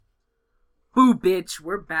Boo, bitch,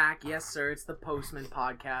 we're back. Yes, sir, it's the Postmen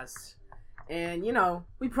podcast. And, you know,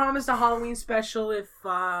 we promised a Halloween special if,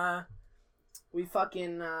 we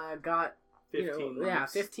fucking, got, 15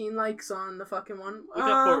 likes. 15 likes on the fucking one. We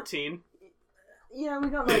got 14. Yeah, we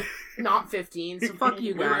got, like, not 15, so fuck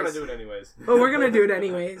you guys. We're gonna do it anyways. But we're gonna do it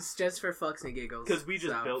anyways, just for fucks and giggles. Because we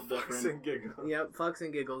just built different. Fucks and giggles. Yep, fucks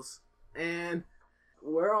and giggles. And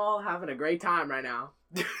we're all having a great time right now.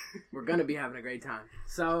 We're gonna be having a great time.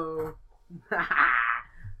 So,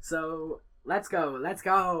 let's go.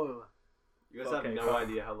 You guys have no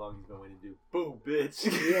idea how long he's been waiting to do. Boo, bitch.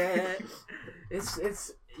 Yeah,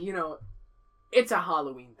 it's you know, it's a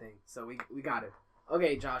Halloween thing, so we got it.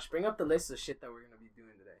 Okay, Josh, bring up the list of shit that we're gonna be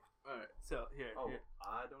doing today. Alright, so here.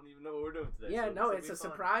 I don't even know what we're doing today. Yeah, so no, it's a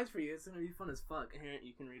surprise for you. It's gonna be fun as fuck. Here,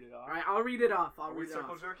 you can read it off. All right, I'll read it off. Are we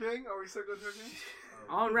circle jerking? Are we circle jerking?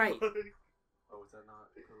 All right. Oh, is that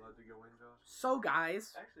not allowed to go in, Josh? So,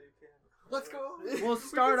 guys, Actually, you can. Let's go. we'll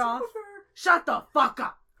start off. Shut the fuck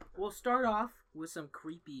up. We'll start off with some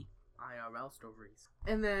creepy IRL stories,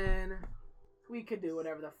 and then we could do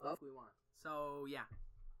whatever the fuck we want. So yeah.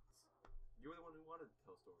 You were the one who wanted to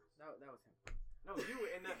tell stories. That was him. No, you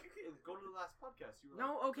and go to the last podcast. You were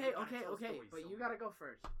No, like, okay, stories, but so- you gotta go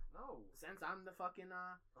first. No. Since I'm the fucking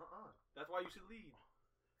That's why you should lead.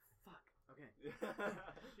 Fuck. Okay.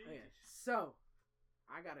 Okay. So,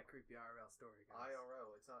 I got a creepy IRL story, guys.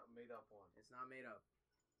 IRL. It's not made up one. It's not made up.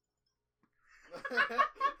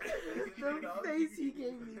 The face he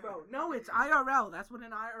gave me, bro. No, it's IRL. That's what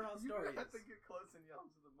an IRL story You have to is. get close and yell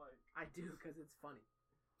to the mic. I do, because it's funny.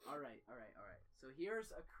 Alright. So here's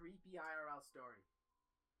a creepy IRL story.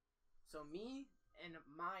 So me and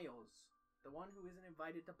Miles, the one who isn't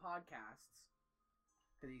invited to podcasts,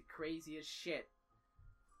 because he's crazy as shit.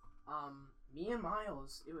 Me and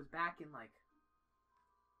Miles, it was back in like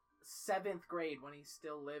 7th grade when he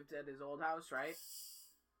still lived at his old house, right?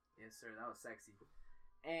 Yes, sir, that was sexy.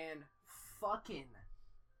 And fucking,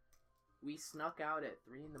 we snuck out at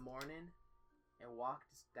 3 in the morning and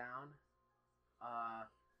walked down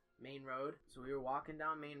Main Road. So we were walking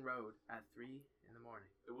down Main Road at 3 in the morning.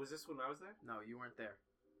 Was this when I was there? No, you weren't there.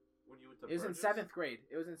 When you went to It was in Burgess? 7th grade.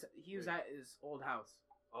 He was at his old house.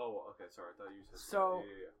 Oh, okay. Sorry, I thought you said. So,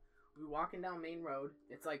 Yeah. we were walking down Main Road.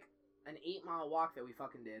 It's like an 8-mile walk that we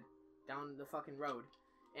fucking did down the fucking road.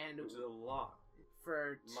 And Which is a lot.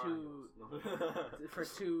 for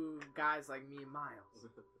two guys like me and Miles.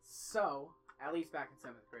 So, at least back in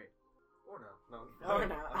 7th grade. Or no. Or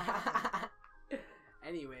not.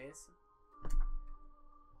 Anyways.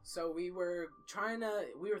 So we were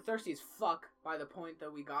thirsty as fuck by the point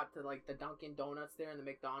that we got to like the Dunkin' Donuts there and the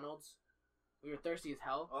McDonald's. We were thirsty as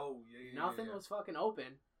hell. Oh, yeah. Nothing was fucking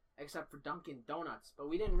open except for Dunkin' Donuts. But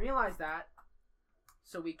we didn't realize that.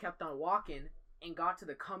 So we kept on walking and got to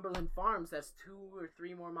the Cumberland Farms. That's 2 or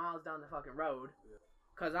 3 more miles down the fucking road.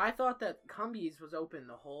 Because I thought that Cumbies was open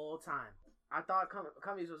the whole time. I thought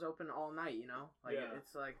Cumbies was open all night, you know? Like,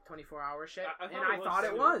 it's like 24-hour shit. I thought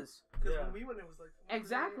it was. Because when we went, it was like...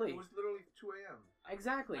 Exactly. It was literally 2 a.m.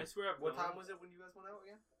 Exactly. I swear. What time was it when you guys went out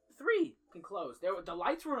again? 3 can close. The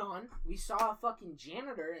lights were on. We saw a fucking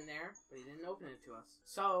janitor in there, but he didn't open it to us.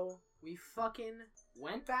 So, we fucking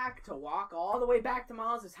went back to walk all the way back to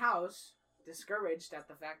Miles' house, discouraged at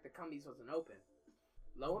the fact that Cumbies wasn't open.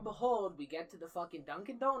 Lo and behold, we get to the fucking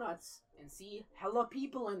Dunkin' Donuts and see hella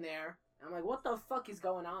people in there. And I'm like, what the fuck is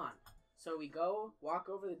going on? So we go, walk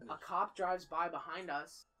over, a cop drives by behind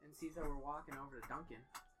us and sees that we're walking over to Dunkin'.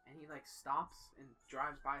 And he like stops and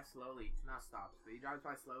drives by slowly. Not stops, but he drives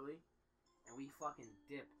by slowly. And we fucking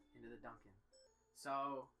dip into the Dunkin'.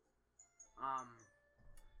 So,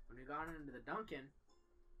 when we got into the Dunkin',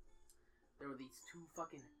 there were these 2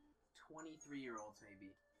 fucking 23-year-olds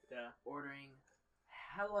maybe. Yeah. Ordering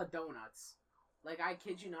hella donuts. Like, I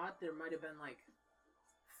kid you not, there might have been like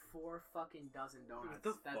 4 fucking dozen donuts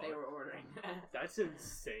that they were ordering. That's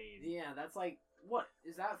insane. Yeah, that's like, what?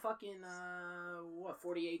 Is that fucking,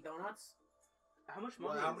 48 donuts? How much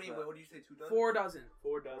money How is many? that? What did you say? 2 dozen? 4 dozen.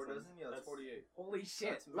 4 dozen. 4 dozen? Yeah, that's 48. Holy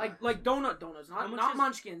shit. That's Like donuts, not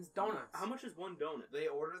munchkins, donuts. How much is one donut? They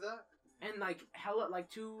order that? And like hella, like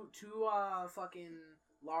two fucking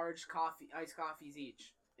large iced coffees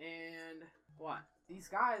each. And what? These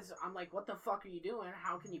guys, I'm like, what the fuck are you doing?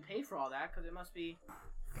 How can you pay for all that? Because it must be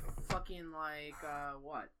fucking like,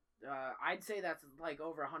 what? I'd say that's like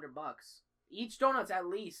over $100. Each donut's at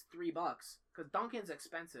least $3. Because Dunkin's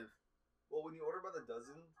expensive. Well, when you order by the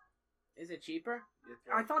dozen... Is it cheaper?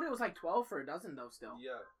 Like, I thought it was like 12 for a dozen though still.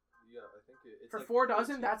 Yeah, I think it's for like 4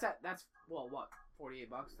 dozen, that's well, what? $48?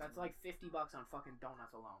 That's like $50 on fucking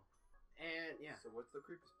donuts alone. And yeah. So what's the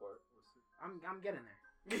creepiest part? I'm getting there.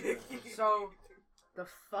 So the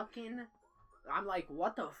fucking, I'm like,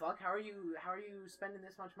 what the fuck? How are you spending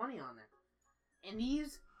this much money on there? And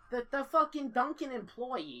the fucking Dunkin'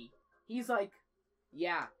 employee, he's like,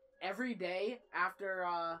 yeah, every day after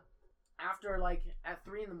like at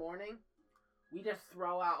 3 a.m, we just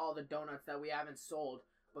throw out all the donuts that we haven't sold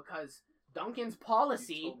because Dunkin's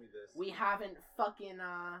policy, we haven't fucking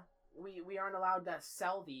we aren't allowed to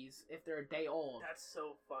sell these if they're a day old. That's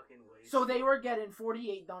so fucking wasted. So they were getting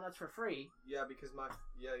 48 donuts for free. Yeah, because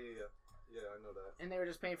yeah, I know that. And they were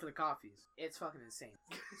just paying for the coffees. It's fucking insane.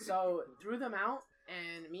 So threw them out,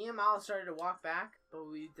 and me and Miles started to walk back, but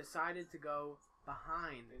we decided to go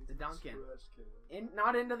behind the Dunkin'.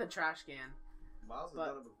 Not into the trash can. Miles has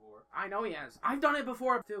done it before. I know he has. I've done it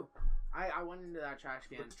before too. I went into that trash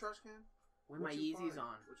can. What's the trash can? With my Yeezys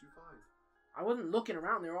on. What'd you find? I wasn't looking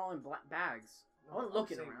around. They were all in black bags. No, I wasn't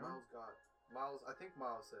looking around. Miles, I think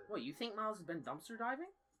Miles said. What, you think Miles has been dumpster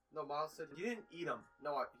diving? No, Miles said he didn't eat them.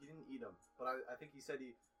 No, he didn't eat them. But I think he said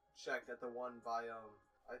he checked at the one by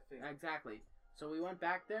I think. Exactly. So we went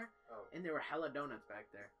back there, Oh. and there were hella donuts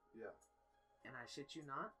back there. Yeah. And I shit you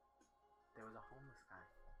not, there was a homeless guy.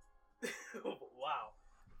 Wow.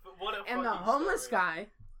 But what a And the homeless guy.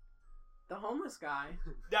 The homeless guy.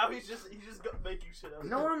 Now he's just making shit up.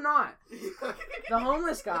 No, I'm not. The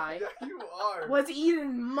homeless guy. Yeah, you are. Was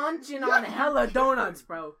munching on hella donuts,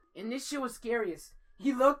 bro. And this shit was scariest.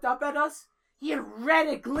 He looked up at us. He had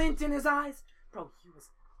red glint in his eyes. Bro, he was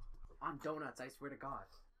on donuts, I swear to God.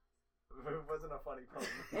 It wasn't a funny pun.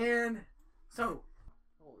 And so,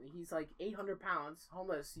 he's like 800 pounds,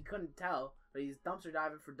 homeless. He couldn't tell, but he's dumpster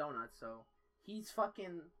diving for donuts. So he's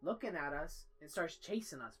fucking looking at us and starts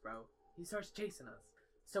chasing us, bro. He starts chasing us.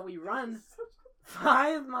 So we run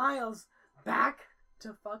 5 miles back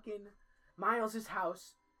to fucking Miles'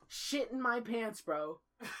 house. Shit in my pants, bro.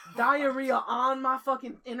 Diarrhea on my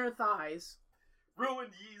fucking inner thighs.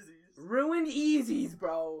 Ruined Yeezys,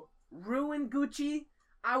 bro. Ruined Gucci.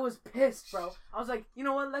 I was pissed, bro. I was like, you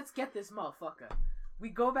know what? Let's get this motherfucker. We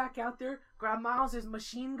go back out there, grab Miles'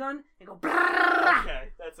 machine gun, and go... Okay,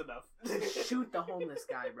 that's enough. Shoot the homeless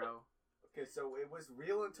guy, bro. Okay, so it was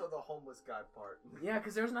real until the homeless guy part. Yeah,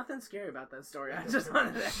 because there was nothing scary about that story. I just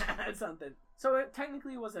wanted to add something. So it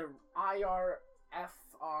technically was a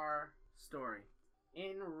IRFR story.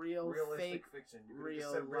 In Realistic fake, fiction.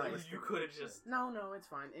 real life. You could have just... No, it's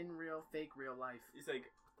fine. In real life. He's like,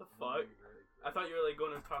 the fuck? I thought you were like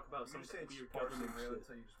going to talk about You something said weird partially government real shit.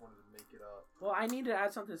 until you just wanted to make it up. Well, I need to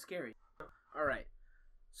add something scary. Alright.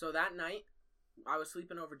 So that night, I was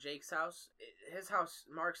sleeping over Jake's house. His house,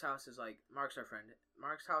 Mark's house is like... Mark's our friend.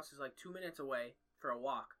 Mark's house is like 2 minutes away for a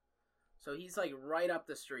walk. So he's like right up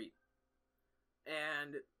the street.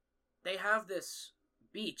 And they have this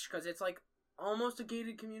beach, because it's like almost a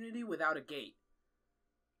gated community without a gate.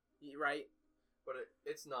 Right? But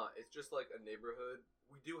it's not. It's just like a neighborhood.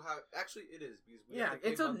 We do have... Actually, it is. Because we Yeah, have to pay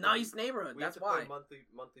it's a nice neighborhood. We That's have to why. pay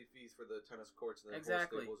monthly fees for the tennis courts and the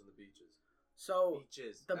Exactly. horse stables and the beaches. So,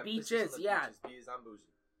 Beaches. the Emphasis beaches, on the yeah. Beaches. Bees on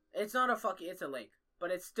bougie. it's not a fucking... It's a lake.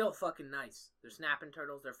 But it's still fucking nice. They're snapping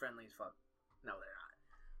turtles. They're friendly as fuck. No, they're not.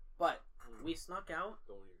 But we snuck out.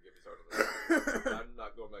 Don't even get me started on that. I'm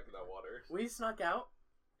not going back in that water. We snuck out.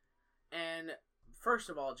 And first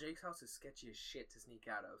of all, Jake's house is sketchy as shit to sneak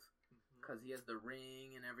out of. Because he has the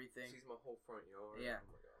ring and everything. Sees my whole front yard. Yeah. Oh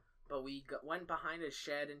my God. But we went behind his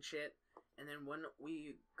shed and shit. And then when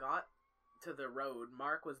we got to the road,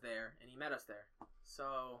 Mark was there. And he met us there.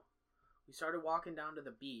 So we started walking down to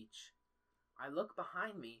the beach. I look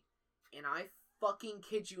behind me. And I fucking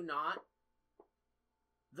kid you not.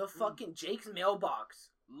 The fucking Jake's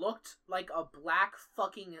mailbox looked like a black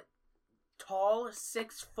fucking tall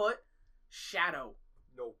 6-foot shadow.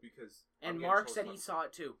 No, because... And Mark said he saw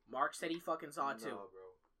it too. Mark said he fucking saw it too. No,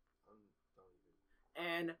 bro.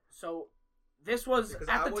 And so this was Because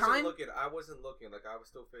at the time. I wasn't looking. Like, I was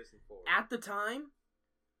still facing forward. At the time,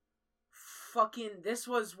 fucking, this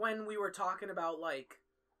was when we were talking about, like,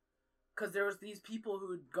 because there was these people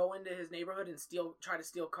who'd go into his neighborhood and try to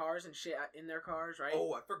steal cars and shit in their cars, right?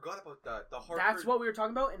 Oh, I forgot about that. The Hartford... That's what we were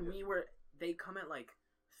talking about, and they come at, like,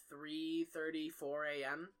 3:30, 4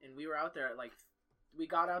 a.m., and we were out there at, like, we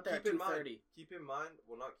got out there at 2:30. Keep in mind,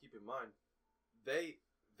 they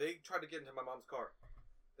tried to get into my mom's car.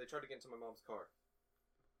 Because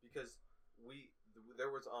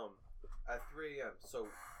there was, at 3 a.m. So,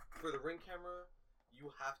 for the Ring camera,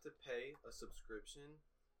 you have to pay a subscription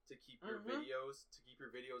to keep your videos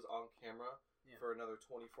on camera for another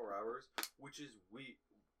 24 hours, which is weird.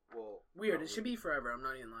 It should be forever. I'm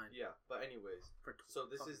not even lying. Yeah, but anyways, so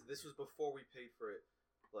this was before we paid for it.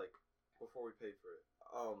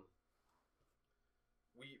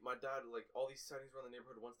 my dad, like, all these sightings around the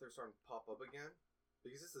neighborhood, once they're starting to pop up again,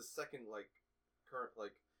 because this is the second, like, current,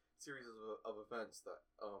 like, series of events that,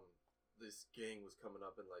 this gang was coming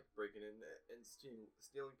up and, like, breaking in and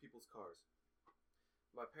stealing people's cars.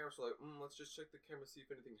 My parents were like, let's just check the camera, see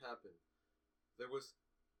if anything happened. There was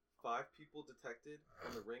 5 people detected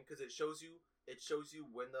on the ring, because it shows you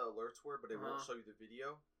when the alerts were, but it won't show you the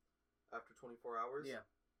video after 24 hours. Yeah.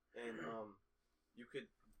 And, you could,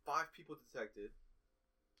 5 people detected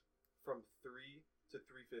from 3 to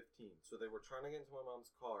 3:15. So they were trying to get into my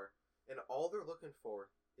mom's car, and all they're looking for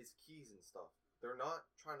is keys and stuff. They're not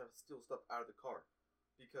trying to steal stuff out of the car,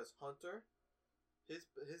 because Hunter,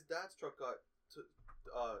 his dad's truck got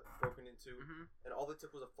broken into, and all they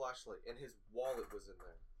took was a flashlight, and his wallet was in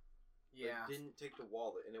there. Yeah. They didn't take the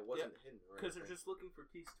wallet, and it wasn't hidden. Because they're just looking for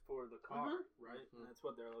keys for the car, right? And that's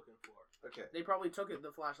what they're looking for. Okay. They probably took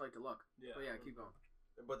the flashlight to look. Yeah. But yeah, keep going.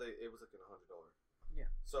 But it was like $100. Yeah.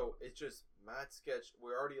 So it's just mad sketch.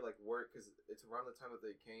 We're already like worried because it's around the time that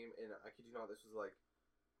they came, and I kid you not, this was like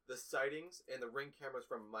the sightings and the ring cameras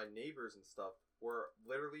from my neighbors and stuff were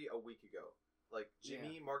literally a week ago. Like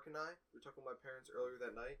Jimmy, Mark, and I were talking with my parents earlier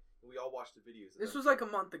that night, and we all watched the videos. This was like a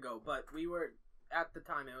month ago, but we were at the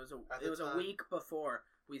time. It was a week before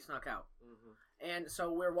we snuck out, and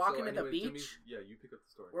so we're walking to the beach. You pick up the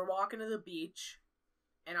story. We're walking to the beach,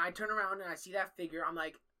 and I turn around and I see that figure. I'm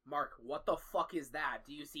like, Mark, what the fuck is that?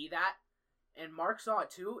 Do you see that? And Mark saw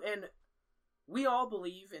it too, and we all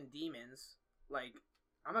believe in demons. Like,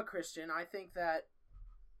 I'm a Christian. I think that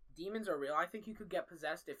demons are real. I think you could get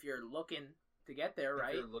possessed if you're looking to get there,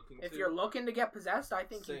 right? If you're looking to get possessed, I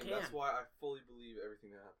think you can. That's why I fully believe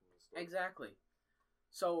everything that happened in the story. Exactly.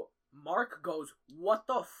 So Mark goes, what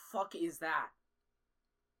the fuck is that?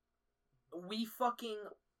 We fucking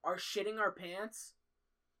are shitting our pants.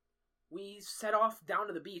 We set off down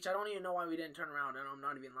to the beach. I don't even know why we didn't turn around, and I'm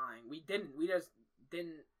not even lying. We didn't. We just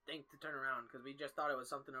didn't think to turn around, because we just thought it was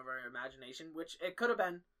something of our imagination, which it could have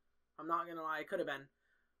been. I'm not going to lie, it could have been.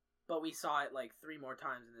 But we saw it like 3 more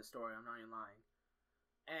times in this story, I'm not even lying.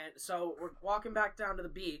 And so we're walking back down to the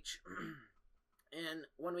beach, and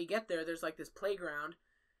when we get there, there's like this playground,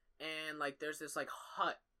 and like there's this like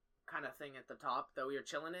hut kind of thing at the top that we were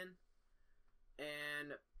chilling in.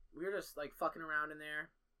 And we were just like fucking around in there.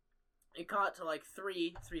 It got to like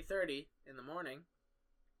 3:30 in the morning,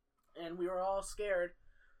 and we were all scared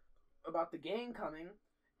about the gang coming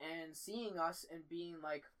and seeing us and being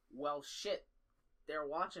like, well, shit, they're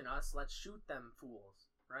watching us, let's shoot them fools,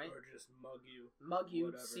 right? Or just mug you,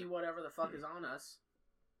 whatever. See whatever the fuck is on us.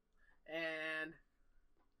 And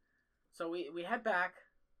so we head back,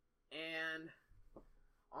 and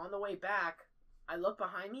on the way back, I look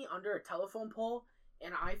behind me under a telephone pole,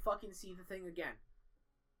 and I fucking see the thing again.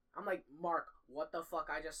 I'm like, Mark, what the fuck?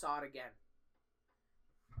 I just saw it again.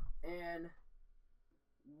 And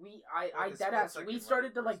I deadass, we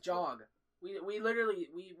started to like jog. We literally,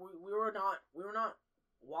 we were not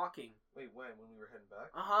walking. Wait, when we were heading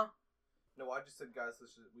back? Uh-huh. No, I just said, guys,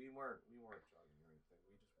 we weren't jogging or anything.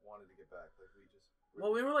 We just wanted to get back. Like,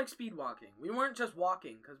 well, we were like speed walking. We weren't just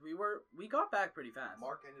walking, because we got back pretty fast.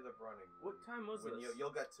 Mark ended up running. What time was this?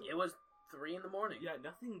 You'll get to it. It was 3 in the morning. Yeah,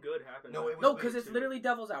 nothing good happened. No, because it's literally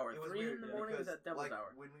Devil's Hour. 3 in the morning is at Devil's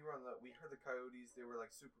Hour. When we were we heard the coyotes. They were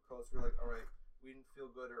like super close. We were like, all right, we didn't feel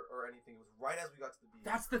good or anything. It was right as we got to the beach.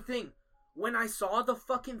 That's the thing. When I saw the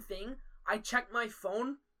fucking thing, I checked my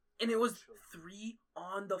phone, and it was 3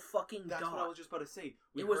 on the fucking dot. That's what I was just about to say.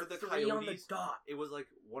 It was 3 on the dot. It was like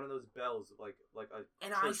one of those bells, like a.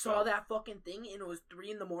 And I saw that fucking thing, and it was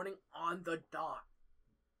 3 in the morning on the dot.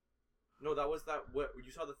 No, that was that. What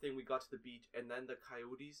you saw the thing? We got to the beach, and then the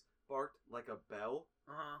coyotes barked like a bell.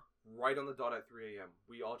 Right on the dot at 3 a.m.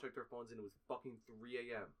 We all checked our phones, and it was fucking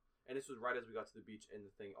 3 a.m. And this was right as we got to the beach, and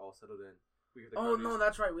the thing all settled in. Oh no,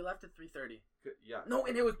 that's right. We left at 3:30. Yeah. No,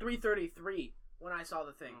 and it was 3:33 when I saw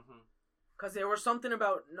the thing. Because there was something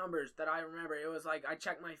about numbers that I remember. It was like I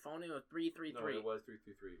checked my phone, and it was 3:33. No, it was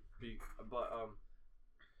 3:33. But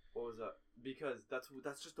what was that? Because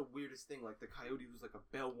that's just the weirdest thing. Like the coyote was like a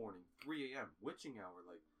bell warning, 3 a.m. witching hour,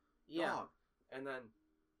 like dog. And then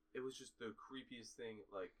it was just the creepiest thing.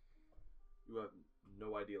 Like you have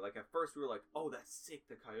no idea. Like at first we were like, oh, that's sick,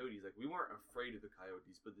 the coyotes. Like we weren't afraid of the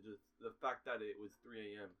coyotes, but the fact that it was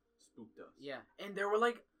 3 a.m. spooked us. Yeah, and there were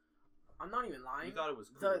like, I'm not even lying. We thought it was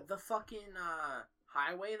cool. The fucking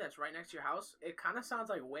highway that's right next to your house. It kind of sounds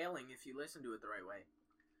like wailing if you listen to it the right way.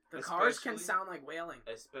 The cars can sound like wailing.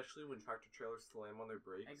 Especially when tractor trailers slam on their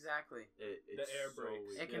brakes. Exactly. It's the air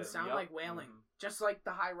brakes. It can sound like wailing. Just like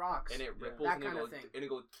the high rocks. And it ripples that and kind it of goes, thing. And it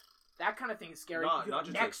goes... That kind of thing is scary. Not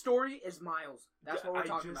just next story is Miles. That's what we're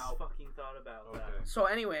talking about. I just fucking thought about that. So,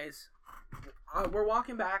 anyways, we're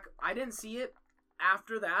walking back. I didn't see it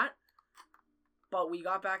after that, but we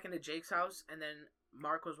got back into Jake's house, and then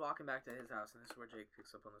Mark was walking back to his house, and this is where Jake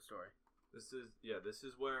picks up on the story. This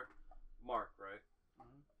is where Mark, right?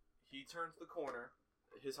 Mm-hmm. He turns the corner.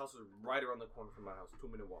 His house is right around the corner from my house,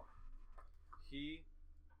 2-minute walk.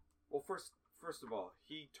 First of all,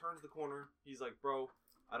 he turns the corner. He's like, bro,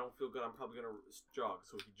 I don't feel good. I'm probably gonna jog.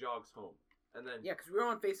 So he jogs home, and then yeah, because we were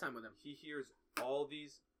on FaceTime with him. He hears all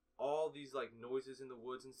these like noises in the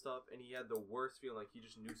woods and stuff, and he had the worst feeling, like he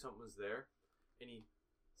just knew something was there, and he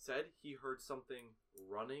said he heard something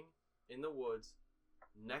running in the woods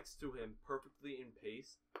next to him, perfectly in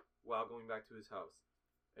pace, while going back to his house,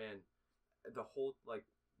 and the whole like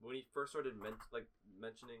when he first started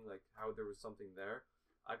mentioning like how there was something there,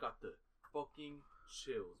 I got the fucking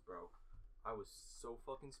chills, bro. I was so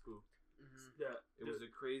fucking spooked. Mm-hmm. Yeah, it was the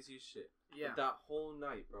craziest shit. Yeah, but that whole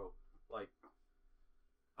night, bro.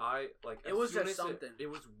 It was just something. It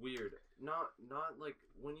was weird. Not like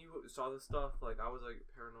when you saw the stuff. Like I was like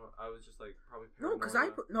paranoid. I was just like probably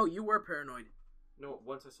paranoid. No, you were paranoid. No,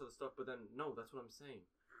 once I saw the stuff, but then no, that's what I'm saying.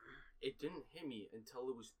 It didn't hit me until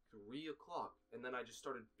it was 3 o'clock, and then I just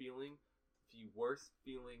started feeling the worst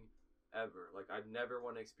feeling ever. Like I never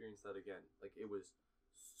want to experience that again. Like it was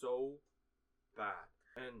so bad.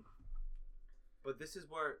 But this is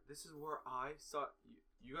where I saw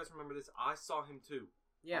you guys remember this? I saw him too.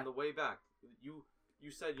 Yeah. On the way back. You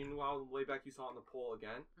said you knew on the way back you saw it on the pole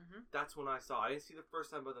again. Mm-hmm. That's when I saw it. I didn't see the first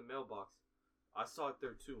time by the mailbox. I saw it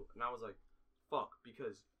there too, and I was like, fuck,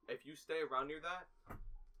 because if you stay around near that,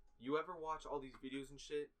 you ever watch all these videos and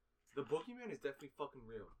shit, the boogeyman is definitely fucking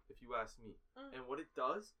real, if you ask me. And what it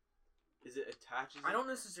does is it attaches. I don't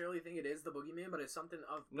necessarily think it is the boogeyman, but it's something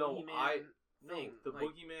of boogeyman. thing. The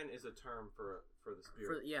boogeyman is a term for the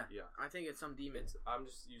spirit. Yeah. I think it's some demon. I'm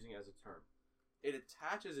just using it as a term. It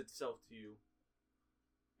attaches itself to you,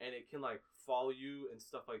 and it can like follow you and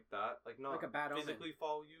stuff like that. Like not like a bad physically omen.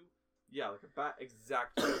 follow you. Yeah, like a bat.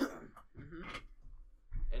 Exactly. Like that. Mm-hmm.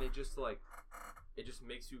 And it just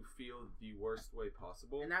makes you feel the worst way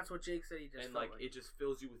possible. And that's what Jake said. He just and like it just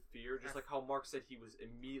fills you with fear, just like how Mark said he was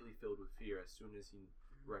immediately filled with fear as soon as he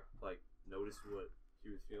noticed what he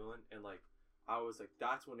was feeling, and like I was like,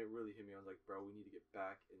 that's when it really hit me. I was like, bro, we need to get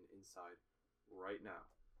back and inside right now.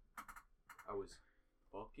 I was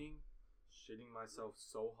fucking shitting myself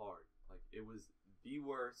so hard. Like it was the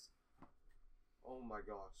worst. Oh my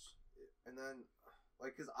gosh. And then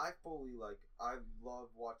like, cause I love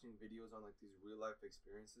watching videos on like these real life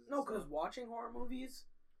experiences. No, cause watching horror movies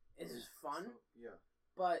is fun. Yeah.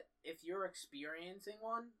 But if you're experiencing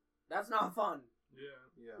one, that's not fun.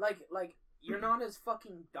 Yeah. Like you're not as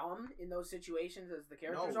fucking dumb in those situations as the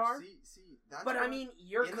characters are. See, that's. But I mean,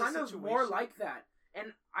 you're kind of more like that,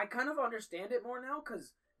 and I kind of understand it more now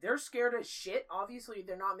because they're scared as shit. Obviously,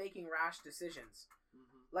 they're not making rash decisions.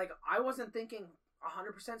 Mm-hmm. Like I wasn't thinking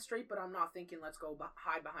 100% straight, but I'm not thinking let's go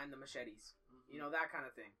hide behind the machetes. Mm-hmm. You know, that kind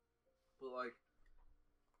of thing. But like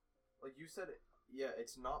you said,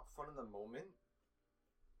 it's not fun in the moment,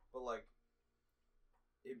 but like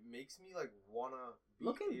it makes me like wanna be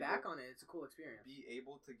looking back on it, it's a cool experience. Be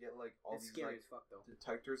able to get like all it's these scary like as fuck, though.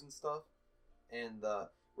 detectors and stuff, and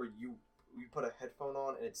where you put a headphone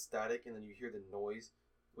on and it's static, and then you hear the noise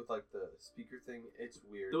with like the speaker thing. It's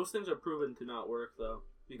weird. Those things are proven to not work though,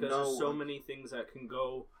 because there's so many things that can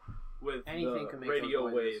go with anything the can make radio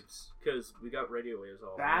those waves, because we got radio waves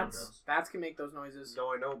all around us. Bats can make those noises.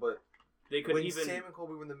 No, I know, but they could when even Sam and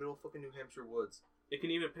Colby were in the middle of fucking New Hampshire woods. It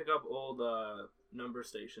can even pick up old number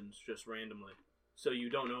stations just randomly, so you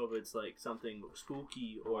don't know if it's like something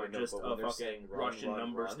spooky or just a fucking Russian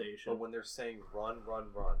number station. But when they're saying run,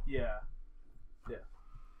 yeah.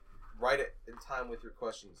 Write it in time with your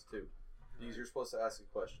questions too, because you're supposed to ask the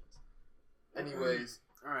questions. Anyways,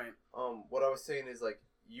 all right. What I was saying is like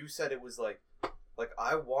you said it was like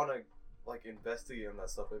I want to like investigate on that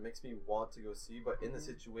stuff. It makes me want to go see, but in the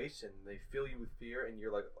situation, they fill you with fear, and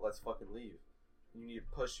you're like, let's fucking leave. You need to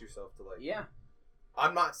push yourself to like. Yeah.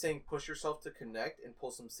 I'm not saying push yourself to connect and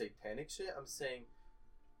pull some satanic shit. I'm saying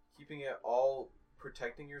keeping it all,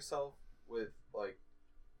 protecting yourself with like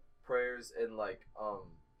prayers and like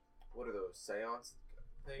what are those, seance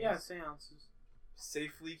things? Yeah, seances.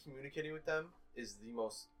 Safely communicating with them is the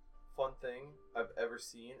most fun thing I've ever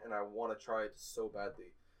seen, and I want to try it so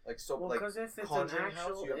badly. Like so, well, like because if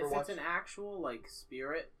it's an actual like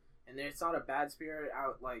spirit, and it's not a bad spirit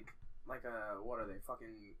out like a what are they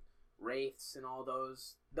fucking wraiths and all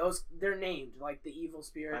those they're named like the evil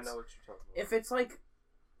spirits. I know what you're talking about. If it's like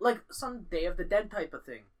some Day of the Dead type of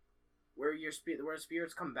thing, where where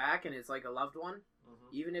spirits come back and it's like a loved one,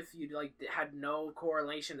 even if you like had no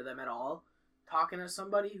correlation to them at all, talking to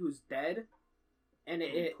somebody who's dead, and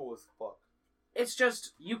it cool as fuck. It's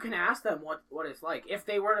just you can ask them what it's like if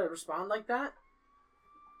they were to respond like that.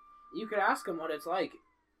 You could ask them what it's like.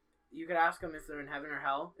 You could ask them if they're in heaven or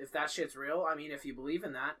hell, if that shit's real. I mean, if you believe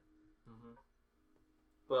in that.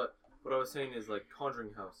 But what I was saying is like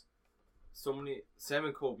Conjuring House. So many Sam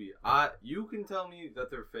and Colby. You can tell me that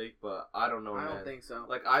they're fake, but I don't know. I man. don't think so.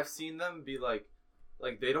 Like I've seen them be like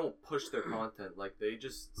they don't push their content. Like they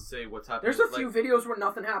just say what's happening. There's a few videos where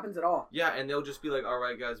nothing happens at all. Yeah, and they'll just be like, "All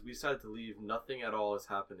right, guys, we decided to leave. Nothing at all is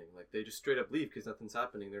happening." Like they just straight up leave because nothing's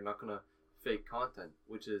happening. They're not gonna fake content,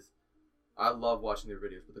 which is, I love watching their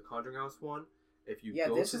videos. But the Conjuring House one, if you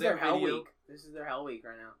go this to is their their hell video, week. This is their hell week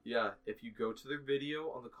right now. yeah, if you go to their video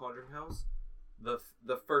on the Conjuring House,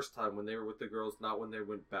 the first time when they were with the girls, not when they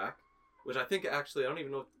went back, which I think actually I don't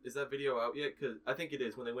even know is that video out yet, because I think it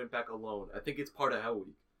is when they went back alone. I think it's part of Hell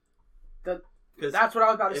Week. That's what I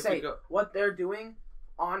was about to say. What they're doing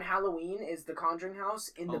on Halloween is the Conjuring House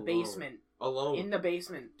in the basement. Alone. In the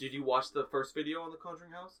basement. Did you watch the first video on the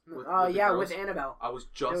Conjuring House? With Annabelle. I was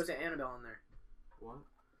just... There was an Annabelle in there. What?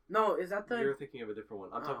 No, is that the... You're thinking of a different one.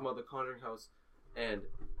 I'm talking about the Conjuring House, and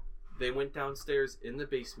they went downstairs in the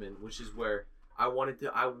basement, which is where I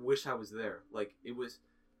wish I was there. Like, it was...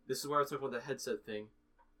 This is where I was talking about the headset thing.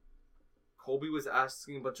 Colby was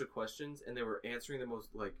asking a bunch of questions, and they were answering the most,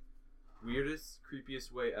 like, weirdest,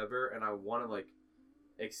 creepiest way ever, and I want to, like,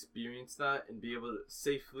 experience that and be able to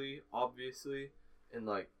safely, obviously, and,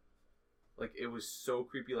 like, it was so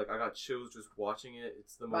creepy. Like, I got chills just watching it.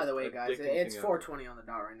 It's the most By the way, guys, it's 4:20 on the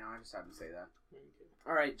dot right now. I just had to say that.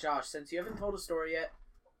 Alright, Josh, since you haven't told a story yet.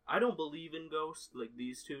 I don't believe in ghosts like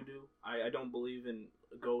these two do. I don't believe in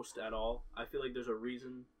ghosts at all. I feel like there's a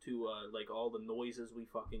reason to, like, all the noises we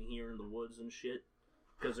fucking hear in the woods and shit.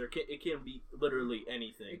 Because it can be literally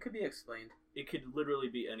anything. It could be explained. It could literally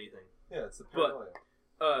be anything. Yeah, it's the paranoia.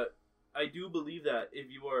 But, I do believe that if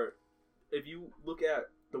you look at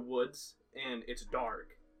the woods and it's dark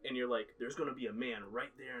and you're like, there's gonna be a man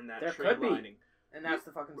right there in that tree lining. And that's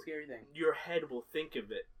the fucking scary thing. Your head will think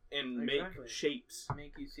of it and make shapes.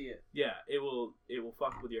 Make you see it. Yeah, it will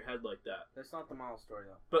fuck with your head like that. That's not the Miles story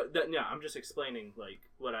though. But yeah, I'm just explaining like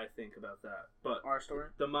what I think about that. But our story?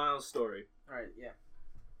 The Miles story. Alright, yeah.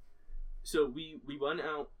 So we went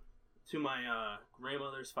out to my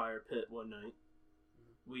grandmother's fire pit one night.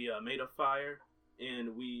 We made a fire,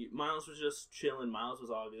 and Miles was just chilling. Miles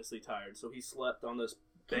was obviously tired, so he slept on this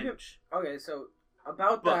bench. Okay, so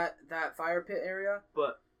about that fire pit area,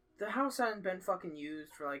 but the house hadn't been fucking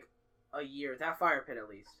used for like a year. That fire pit at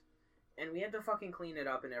least, and we had to fucking clean it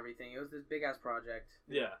up and everything. It was this big ass project.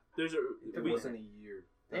 Yeah, it wasn't a year.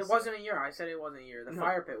 It wasn't a year. I said it wasn't a year. The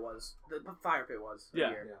fire pit was. The fire pit was a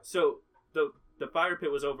year. Yeah. So the fire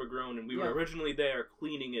pit was overgrown, and we were originally there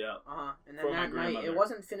cleaning it up. And then that night, it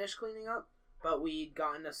wasn't finished cleaning up, but we'd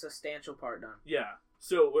gotten a substantial part done. Yeah.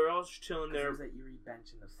 So we're all just chilling there. There was that eerie bench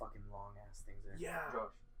and the fucking long ass things there. Yeah. Josh.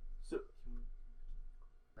 So,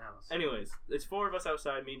 anyways, it's 4 of us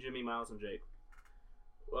outside: me, Jimmy, Miles, and Jake.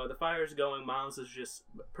 The fire's going. Miles is just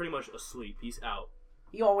pretty much asleep. He's out.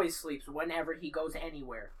 He always sleeps whenever he goes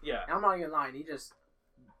anywhere. Yeah. I'm not even lying. He just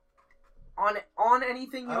on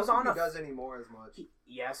anything. He was on. He does anymore as much.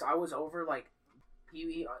 Yes, I was over like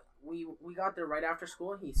we got there right after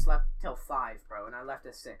school. He slept till 5, bro, and I left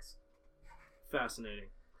at 6. Fascinating.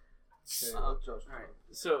 Okay, alright.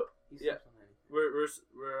 So yeah,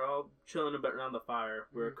 we're all chilling around the fire.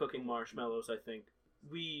 We're cooking marshmallows. I think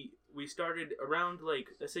we started around like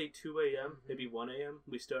let's say 2 a.m. maybe 1 a.m.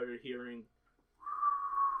 We started hearing.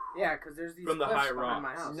 Yeah, because there's these from the cliffs high behind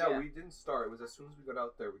rocks. my house. No, we didn't start. It was as soon as we got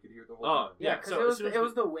out there, we could hear the whole time. Yeah, because it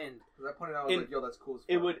was the wind. Because I pointed out, I was like, yo, that's cool as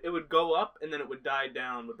fuck. It would go up, and then it would die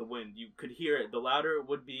down with the wind. You could hear it. The louder it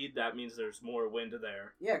would be, that means there's more wind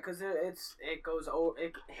there. Yeah, because it goes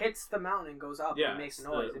it hits the mountain and goes up. Yeah, and it makes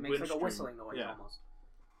noise. It makes like a whistling noise almost.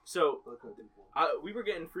 So we were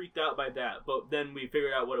getting freaked out by that, but then we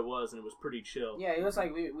figured out what it was, and it was pretty chill. Yeah, it was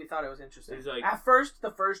like we thought it was interesting. It was like, at first,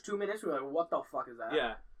 the first 2 minutes, we were like, "What the fuck is that?"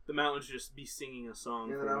 Yeah. The mountains just be singing a song.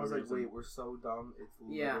 Yeah, and then I was like, wait, we're so dumb. It's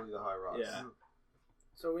literally the high rocks. Yeah.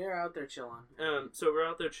 So we were out there chilling. So we're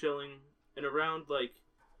out there chilling, and around like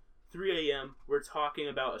 3 a.m., we're talking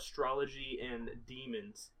about astrology and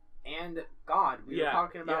demons. And God. We were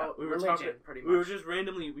talking about religion, pretty much. We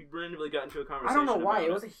randomly got into a conversation. I don't know why.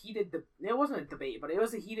 It was a heated... it wasn't a debate, but it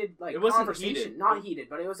was a heated conversation. Heated. Not heated,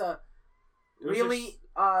 but it was a really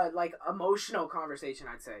like emotional conversation,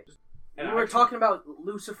 I'd say. And we were talking about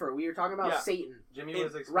Lucifer. We were talking about Yeah. Satan. Jimmy It-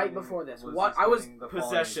 was explaining, right before this. was What I was explaining the fallen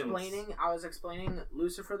Possessions. angels. I was explaining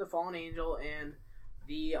Lucifer, the fallen angel, and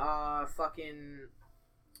the fucking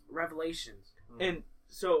Revelations. And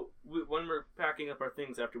so when we're packing up our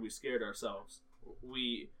things after we scared ourselves,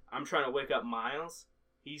 I'm trying to wake up Miles.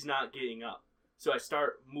 He's not getting up. So I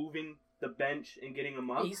start moving the bench and getting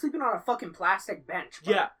him up. He's sleeping on a fucking plastic bench.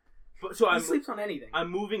 Bro. Yeah. But so He sleeps on anything. I'm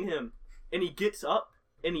moving him, and he gets up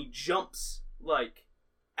and he jumps like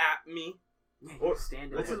at me. Yeah, he was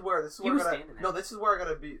standing This there. is where He was I gotta. standing there. No, this is where I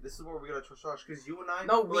gotta be. This is where we gotta trust Josh because you and I.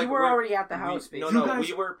 No, we were already at the house. No, basically. You guys-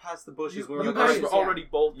 we were past the bushes. we were You on the guys bushes. were yeah. already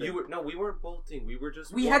bolted. We weren't bolting. We were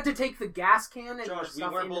just. We had to take the gas can and Josh, the we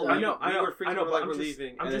stuff weren't into bolting. the... I know, We were freaking but like I'm we're just,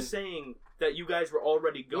 leaving, I'm and just saying that you guys were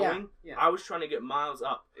already going. Yeah. I was trying to get Miles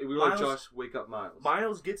up. We were Miles- like, Josh, wake up, Miles.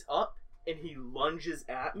 Miles gets up and he lunges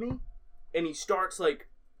at me, and he starts like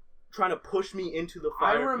trying to push me into the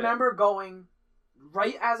I fire pit. remember going...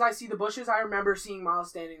 Right as I see the bushes, I remember seeing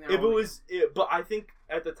Miles standing there. If it was, but I think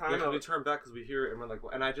at the time, We turned back because we hear it and we're like,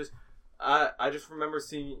 and I just remember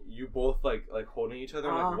seeing you both like holding each other.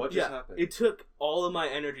 I'm like, what just happened? it took all of my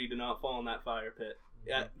energy to not fall in that fire pit.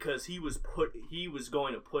 Yeah, because he was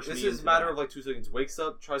going to push me. This is into a matter that. of like 2 seconds. Wakes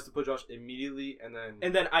up, tries to put Josh immediately, and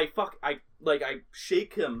then I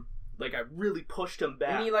shake him, like I really pushed him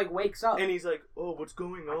back, And he like wakes up. and he's like, "Oh, what's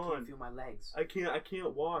going I on? can't feel my legs. I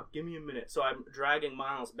can't walk. Give me a minute." So I'm dragging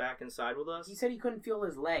Miles back inside with us. He said he couldn't feel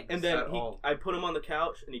his legs. And then At all. I put him on the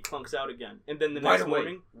couch, and he clunks out again. And then the Right next away.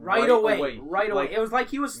 morning, Right away. Like, It was like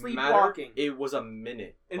he was sleepwalking. It was a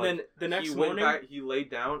minute. and Like, then the next he went morning, back, he laid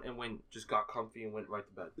down and just got comfy and went right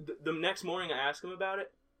to bed. the next morning, I asked him about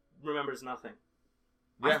it. Remembers nothing.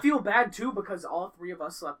 I feel bad too because all three of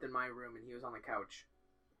us slept in my room and he was on the couch.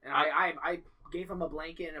 And I gave him a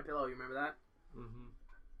blanket and a pillow. You remember that? Mm-hmm.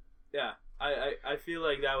 Yeah, I feel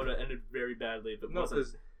like that would have ended very badly if it No, wasn't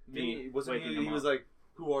because me waking he him was up. like,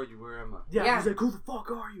 "Who are you? Where am I?" Yeah, he's like, "Who the fuck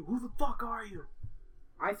are you? Who the fuck are you?"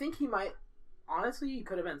 I think he might. Honestly, he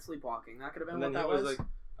could have been sleepwalking. That could have been And what then that he was was. like,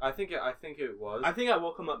 I think it was. I think I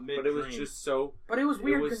woke him up mid. but it was just so. But it was it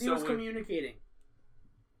weird was because he so was weird. communicating.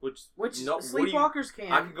 Which Sleepwalkers what do you-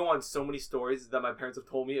 can. I could go on so many stories that my parents have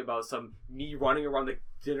told me about me running around the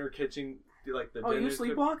dinner kitchen, like the Oh, dinner. you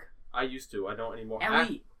sleepwalk? I used to. I don't anymore.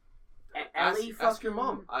 Ellie. Ellie, ask your fucking-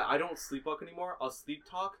 mom. I don't sleepwalk anymore. I'll sleep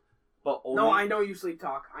talk, but only. No, I know you sleep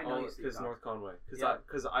talk. I know you sleep because talk. North Conway. Yeah.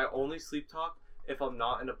 Because I only sleep talk if I'm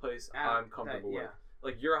not in a place I'm comfortable yeah. with.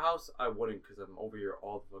 Like your house, I wouldn't because I'm over here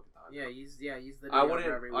all the fucking time. Yeah, he's the. I day over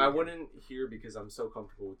every wouldn't. I weekend. wouldn't here because I'm so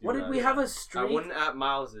comfortable with you. What did guys. we have a I streak? wouldn't at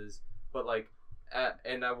Miles's, but like,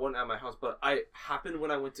 and I wouldn't at my house. But I happened when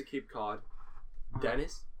I went to Cape Cod.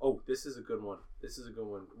 Dennis. Oh, this is a good one.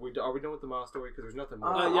 Are we done with the Miles story? Because there's nothing more.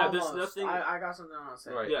 Yeah, there's almost. nothing- I got something I want to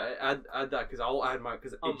say. Right. Yeah. Add that because I'll add mine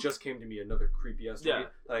because it just came to me another creepy ass story Yeah.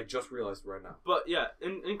 that I just realized right now. But yeah,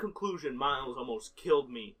 in conclusion, Miles almost killed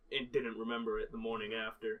me and didn't remember it the morning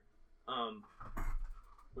after.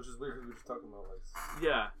 Which is weird because we were just talking about like.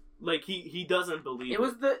 Yeah, like he doesn't believe It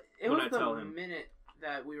was the when I tell the him. minute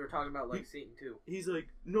that we were talking about like Satan too. He's like,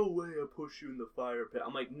 "No way, I pushed you in the fire pit."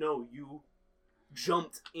 I'm like, "No, you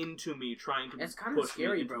jumped into me trying to It's kind of push me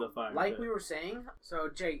scary, into bro. the fire Like pit." we were saying. So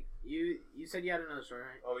Jake, you said you had another story,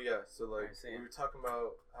 right? Oh yeah, so like Alright, say we it. were talking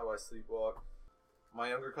about how I sleepwalk. My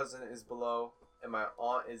younger cousin is below, and my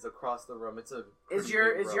aunt is across the room. It's a Is pretty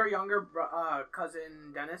your big is your room. younger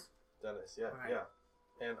cousin Dennis? Dennis? Yeah, Right. yeah.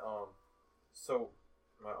 And so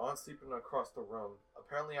my aunt's sleeping across the room.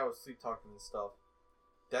 Apparently, I was sleep talking and stuff.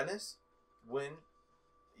 Dennis, when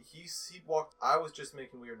he sleepwalked, I was just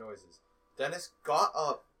making weird noises. Dennis got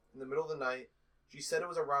up in the middle of the night. She said it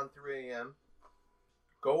was around 3 a.m.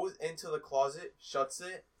 Goes into the closet, shuts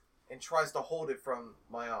it, and tries to hold it from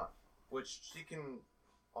my aunt, which she can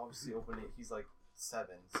obviously open it. He's like 7,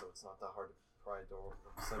 so it's not that hard to pry a door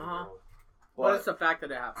open. 7-year-old. But it's the fact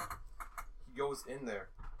that it happened. He goes in there,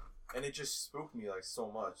 and it just spooked me like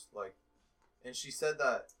so much. Like, and she said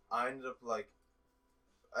that I ended up like,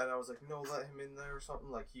 and I was like, no, let him in there or something.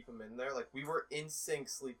 Like, keep him in there. Like, we were in sync,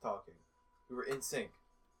 sleep talking. We were in sync,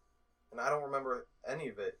 and I don't remember any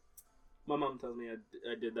of it. My mom tells me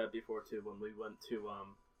I did that before too when we went to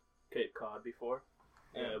Cape Cod before.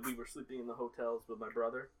 Yeah. We were sleeping in the hotels with my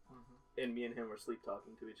brother, and me and him were sleep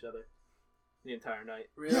talking to each other the entire night.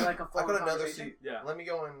 Really, like a full I got another conversation? sleep. Yeah. Let me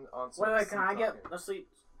go in on some. Wait, can I sleep get talking. the sleep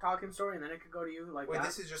talking story and then it could go to you like Wait, that?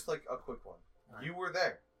 this is just like a quick one. Alright. You were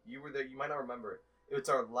there. You were there. You might not remember it. It's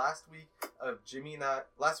our last week of Jimmy and I.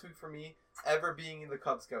 Last week for me ever being in the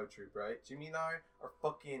Cub Scout troop, right? Jimmy and I are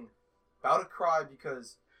fucking about to cry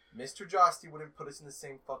because Mr. Josty wouldn't put us in the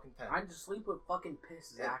same fucking tent. I had to sleep with fucking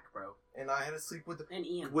pissed Zach, bro. And I had to sleep with and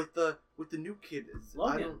Ian. With the new kid.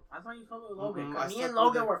 Logan. I thought you slept with Logan. Mm-hmm. Me and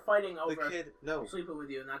Logan were fighting over the kid. No. sleeping with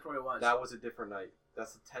you, and that's what it was. That was a different night.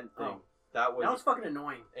 That's the tent thing. Oh. That was fucking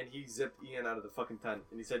annoying. And he zipped Ian out of the fucking tent.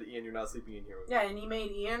 And he said, Ian, you're not sleeping in here with me. Yeah, and he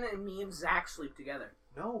made Ian and me and Zach sleep together.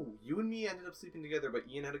 No, you and me ended up sleeping together, but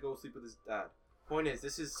Ian had to go sleep with his dad. Point is,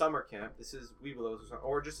 this is summer camp. This is Weeblos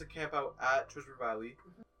or just a camp out at Treasure Valley.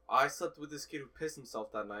 Mm-hmm. I slept with this kid who pissed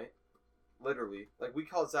himself that night. Literally. Like, we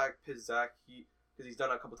call Zach Piss Zach. Because he's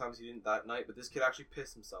done it a couple times, he didn't that night, but this kid actually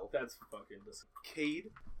pissed himself. That's fucking disgusting. Cade.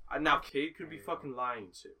 Now, Cade could be fucking lying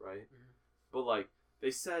and shit, right? Mm-hmm. But, like,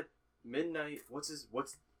 they said midnight. What's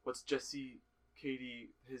Jesse, Katie,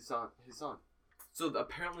 his son? So,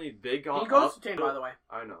 apparently, they got up. He goes to Tane, by the way.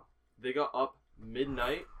 I know. They got up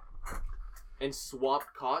midnight and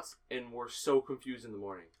swapped cots and were so confused in the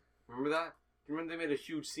morning. Remember that? Remember they made a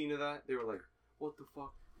huge scene of that? They were like, what the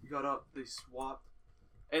fuck? You got up, they swapped.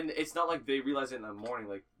 And it's not like they realized it in the morning.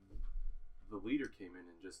 Like, the leader came in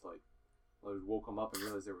and just, like woke them up and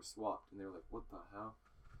realized they were swapped. And they were like, what the hell?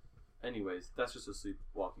 Anyways, that's just a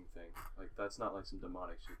sleepwalking thing. Like, that's not like some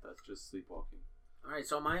demonic shit. That's just sleepwalking. Alright,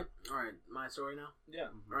 so my story now? Yeah.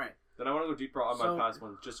 Mm-hmm. Alright. Then I want to go deeper on my past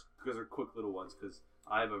ones, just because they're quick little ones, because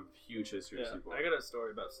I have a huge history of sleepwalking. I got a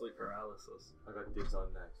story about sleep paralysis. I got dibs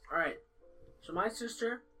on next. Alright. So my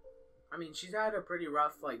sister, I mean, she's had a pretty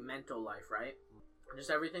rough, like, mental life, right?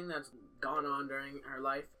 Just everything that's gone on during her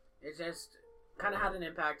life, it just kind of had an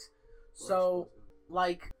impact. So,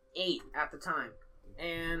 like, 8 at the time.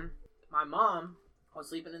 And my mom was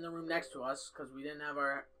sleeping in the room next to us, because we didn't have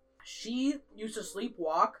our... She used to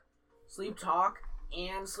sleepwalk, sleep talk,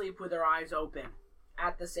 and sleep with her eyes open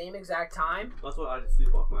at the same exact time. That's why I did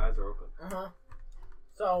sleepwalk. My eyes are open. Uh-huh.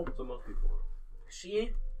 So most people are.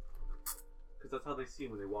 She... Because that's how they see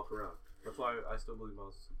when they walk around. That's why I still believe I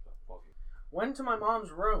was sleepwalking. Went to my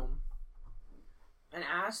mom's room and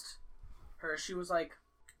asked her, she was like,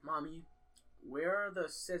 Mommy, where are the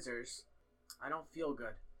scissors? I don't feel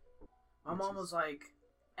good. My mom was like,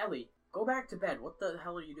 Ellie, go back to bed. What the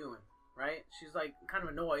hell are you doing? Right? She's like kind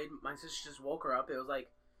of annoyed. My sister just woke her up. It was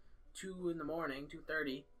like 2 in the morning,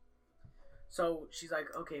 2:30. So she's like,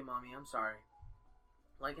 okay, Mommy, I'm sorry.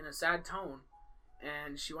 Like in a sad tone.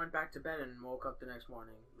 And she went back to bed and woke up the next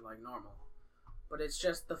morning like normal. But it's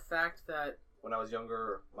just the fact that... When I was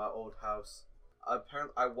younger, my old house,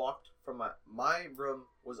 apparently I walked from my room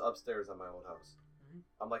was upstairs at my old house. Mm-hmm.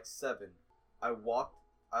 I'm like 7. I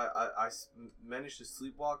managed to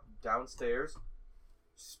sleepwalk downstairs,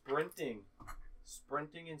 sprinting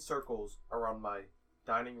in circles around my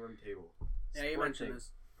dining room table. Yeah, you mentioned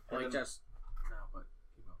this. Like then, just no, but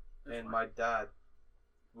keep going. And fine. My dad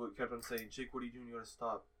kept on saying, Jake, what are you doing? You gotta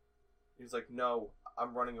stop. He was like, no,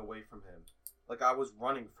 I'm running away from him. Like I was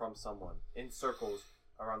running from someone in circles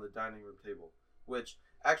around the dining room table. Which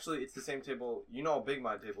actually, it's the same table. You know how big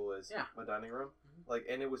my table is. Yeah. My dining room. Like,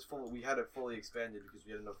 and it was full. We had it fully expanded because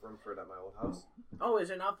we had enough room for it at my old house. Oh, is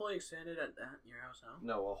it not fully expanded at your house now?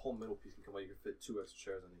 No, a whole middle piece can come out. You can fit 2 extra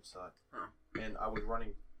chairs on each side. Huh. And I was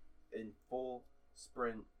running in full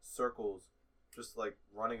sprint circles, just like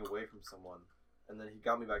running away from someone. And then he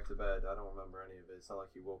got me back to bed. I don't remember any of it. It's not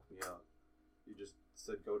like he woke me up. He just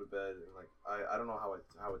said go to bed, and like I don't know how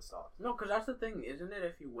it stopped. No, because that's the thing, isn't it?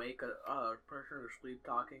 If you wake a person who's sleep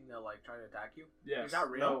talking, they'll like try to attack you. Yeah, is that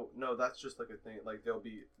real? No, that's just like a thing. Like they'll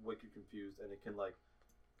be wicked confused, and it can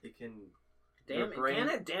can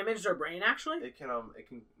it damage their brain? Actually, it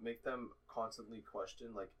can make them constantly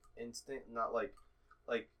question like not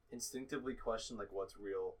like instinctively question like what's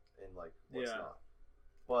real and like what's not.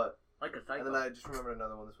 But like a psycho. And then I just remembered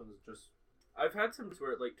another one. This one was just. I've had some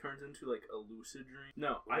where it like turns into like a lucid dream.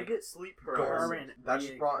 No, I get sleep paralysis. That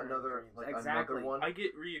just brought another another one. I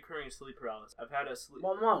get reoccurring sleep paralysis. I've had a sleep.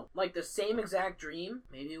 Well, no, like the same exact dream,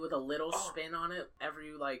 maybe with a little spin on it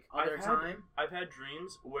every like other time. I've had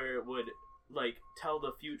dreams where it would like tell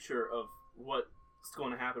the future of what's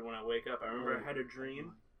going to happen when I wake up. I remember I had a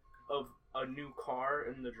dream of a new car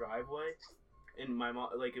in the driveway. And my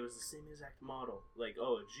mom, like, it was the same exact model. Like,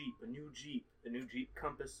 a new Jeep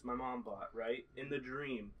Compass my mom bought, right? In the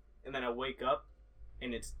dream. And then I wake up,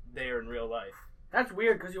 and it's there in real life. That's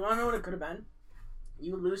weird, because you want to know what it could have been?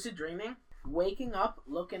 You lucid dreaming, waking up,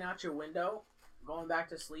 looking out your window, going back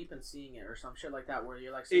to sleep and seeing it, or some shit like that, where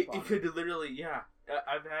you're, like, sleepwalking. It could literally, yeah.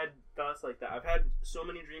 I've had thoughts like that. I've had so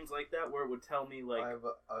many dreams like that where it would tell me, like, I have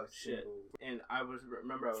a shit. And I was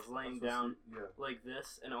laying down like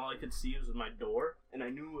this, and all I could see was my door, and I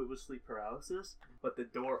knew it was sleep paralysis, but the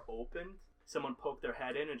door opened, someone poked their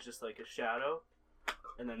head in, it's just like a shadow,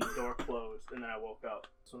 and then the door closed, and then I woke up.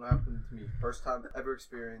 So what happened to me? First time ever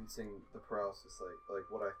experiencing the paralysis, like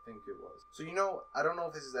what I think it was. So I don't know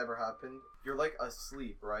if this has ever happened. You're like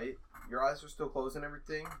asleep, right? Your eyes are still closed and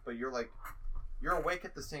everything, but you're awake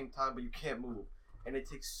at the same time, but you can't move, and it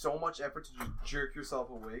takes so much effort to just jerk yourself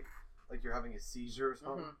awake, like you're having a seizure or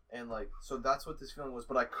something. And so that's what this feeling was,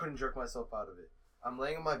 but I couldn't jerk myself out of it. I'm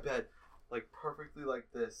laying on my bed, like perfectly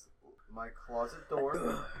like this. My closet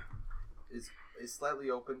door is slightly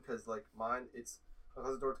open because like my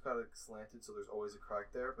closet door's kind of slanted, so there's always a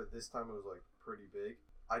crack there. But this time it was like pretty big.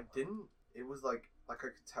 It was like I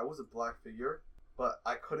could tell it was a black figure, but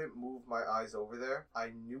I couldn't move my eyes over there. I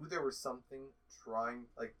knew there was something trying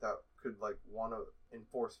like that could like want to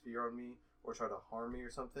enforce fear on me or try to harm me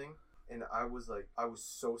or something. And I was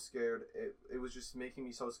so scared. It was just making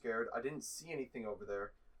me so scared. I didn't see anything over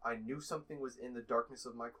there. I knew something was in the darkness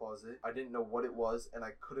of my closet. I didn't know what it was, and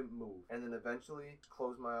I couldn't move. And then eventually,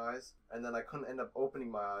 closed my eyes, and then I couldn't end up opening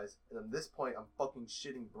my eyes. And at this point, I'm fucking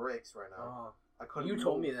shitting bricks right now. I couldn't You move.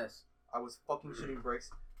 told me this. I was fucking shitting bricks,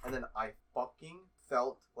 and then I fucking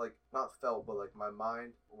felt, like, not felt, but like my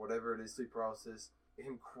mind, or whatever it is, sleep paralysis,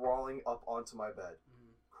 him crawling up onto my bed.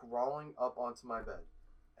 Crawling up onto my bed.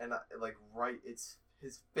 And it's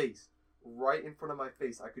his face, right in front of my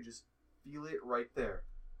face. I could just feel it right there.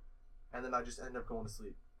 And then I just end up going to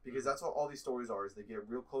sleep. Because that's what all these stories are, is they get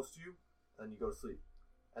real close to you, and you go to sleep.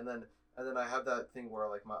 And then I have that thing where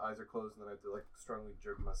like my eyes are closed and then I have to like strongly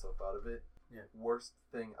jerk myself out of it. Yeah. Worst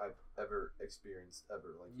thing I've ever experienced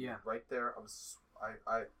ever. Like right there,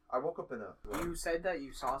 I woke up in a. You said that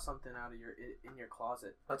you saw something out of in your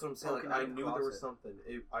closet. That's what I'm saying. Like, I knew there was something.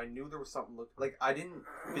 I knew there was something. Like I didn't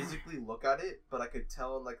physically look at it, but I could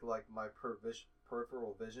tell in like my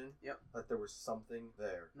peripheral vision. Yep. That there was something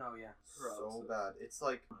there. No, yeah. So bad. It's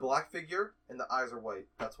like black figure and the eyes are white.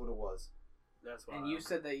 That's what it was. That's why. And you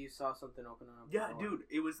said that you saw something opening up. Yeah, dude.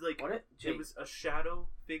 It was like Jake? It was a shadow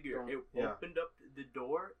figure. It opened up the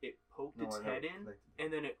door. It poked its head in,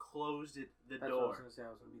 and then it closed the door. What I was gonna say.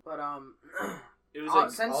 But it was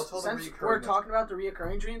like since we're talking about the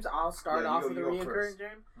reoccurring dreams, I'll start off with the reoccurring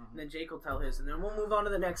dream, and then Jake will tell his, and then we'll move on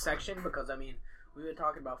to the next section because I mean. We were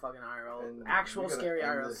talking about fucking IRL, actual scary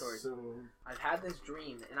IRL stories. Soon. I've had this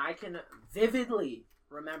dream, and I can vividly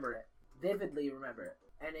remember it.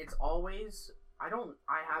 And it's always, I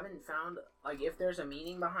haven't found, like, if there's a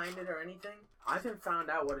meaning behind it or anything. I haven't found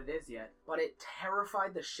out what it is yet, but it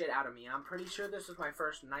terrified the shit out of me. I'm pretty sure this was my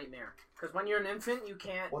first nightmare. Because when you're an infant, you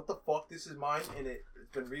can't... What the fuck? This is mine, and it's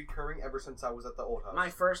been recurring ever since I was at the old house. My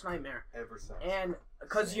first nightmare. Ever since. And,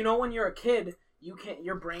 because when you're a kid...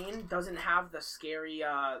 your brain doesn't have the scary,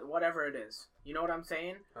 whatever it is. You know what I'm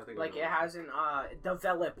saying? Like, it hasn't,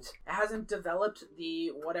 developed the,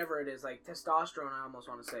 whatever it is, like, testosterone, I almost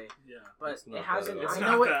want to say. Yeah. But it hasn't,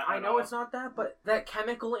 I know it's not that, but that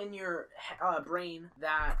chemical in your, brain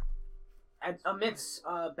that emits,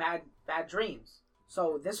 bad dreams.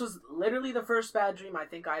 So, this was literally the first bad dream I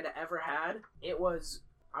think I'd ever had. I was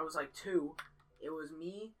like 2. It was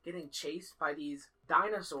me getting chased by these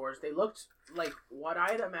dinosaurs. They looked like what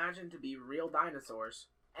I'd imagined to be real dinosaurs,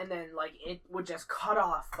 and then like it would just cut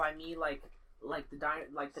off by me like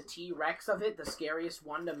the T-Rex of it, the scariest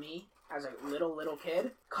one to me as a little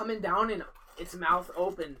kid, coming down and its mouth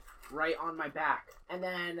open right on my back. And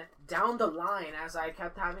then down the line, as I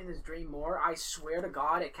kept having this dream more, I swear to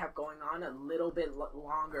God, it kept going on a little bit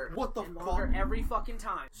longer. What the fuck? Longer every fucking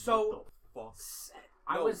time. So. What the fuck?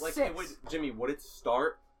 I was like, 6. Jimmy, would it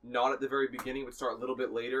start not at the very beginning? It would start a little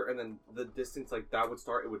bit later, and then the distance like that would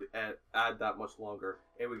start. It would add that much longer.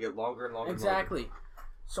 It would get longer and longer. Exactly. And longer.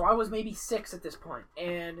 So I was maybe 6 at this point,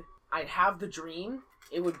 and I'd have the dream.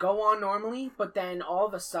 It would go on normally, but then all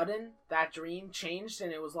of a sudden that dream changed,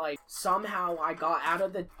 and it was like somehow I got out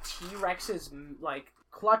of the T-Rex's like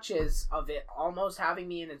clutches of it almost having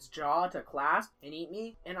me in its jaw to clasp and eat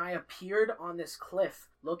me, and I appeared on this cliff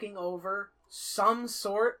looking over some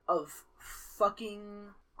sort of fucking...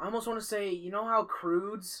 I almost want to say, you know how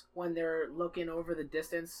crudes, when they're looking over the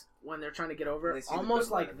distance, when they're trying to get over it?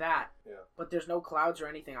 Almost like that. Yeah. But there's no clouds or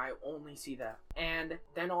anything. I only see that. And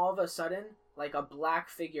then all of a sudden, like a black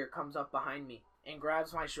figure comes up behind me and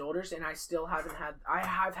grabs my shoulders, and I still haven't had... I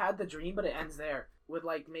have had the dream, but it ends there. With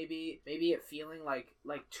like maybe it feeling like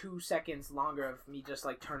 2 seconds longer of me just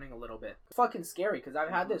like turning a little bit. It's fucking scary because I've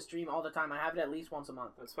had this dream all the time. I have it at least once a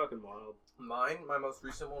month. That's fucking wild. My most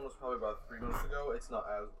recent one was probably about 3 months ago. It's not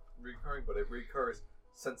as recurring, but it recurs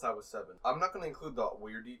since I was 7. I'm not going to include the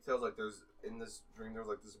weird details. Like in this dream, there's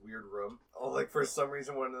like this weird room. Oh, like for some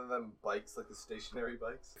reason, one of them bikes, like the stationary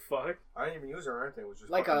bikes. Fuck. I didn't even use it or anything. It was just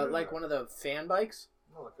like one of the fan bikes.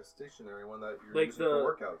 No, like a stationary one that you're Like using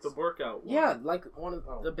for workouts. the workout one. Yeah, like one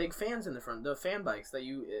of the big fans in the front, the fan bikes that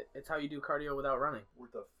it's how you do cardio without running.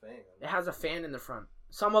 With a fan. It has a fan in the front.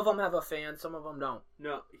 Some of them have a fan, some of them don't.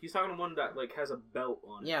 No, he's talking one that like has a belt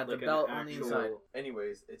on it. Yeah, the like belt an on the actual... inside.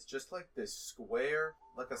 Anyways, it's just like this square,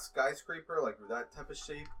 like a skyscraper, like that type of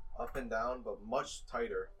shape, up and down, but much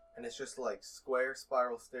tighter. And it's just like square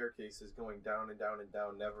spiral staircases going down and down and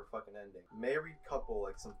down, never fucking ending. Married couple,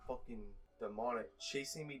 like some fucking demonic,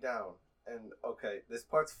 chasing me down. And okay, this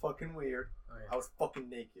part's fucking weird. Oh, yeah. I was fucking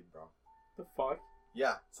naked, bro. The fuck?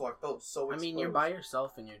 Yeah, so I felt so exposed. I mean, you're by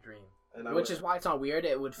yourself in your dream. And Which is why it's not weird.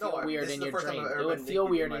 It would feel weird this in is the your first time dream. I've ever It would been feel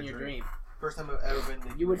naked in weird my in your dream. First time I've ever been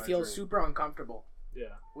naked. You would in my feel dream. super uncomfortable. Yeah.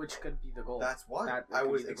 Which could be the goal. That's why. That I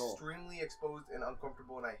could was be the goal. extremely exposed and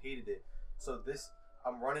uncomfortable, and I hated it. So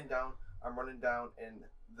I'm running down, and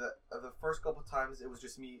the first couple times it was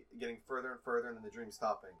just me getting further and further, and then the dream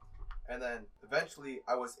stopping. And then eventually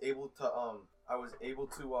I was able to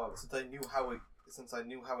since I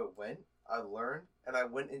knew how it went, I learned, and I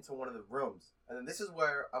went into one of the rooms. And then this is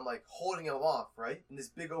where I'm like holding him off, right? In this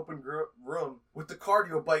big open room with the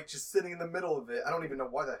cardio bike just sitting in the middle of it. I don't even know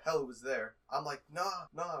why the hell it was there. I'm like, nah,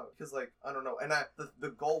 because like, I don't know. And the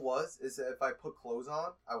goal is that if I put clothes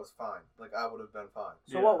on, I was fine. Like, I would have been fine.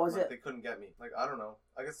 So Yeah, what was Like, it? they couldn't get me. Like, I don't know.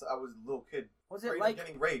 I guess I was a little kid. Was it Afraid of like...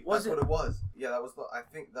 getting raped? was That's it- what it was. Yeah, that was I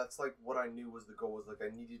think that's like what I knew was the goal, was like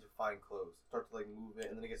I needed to find clothes. Start to like move it,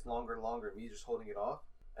 and then it gets longer and longer, me just holding it off.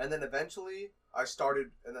 And then eventually I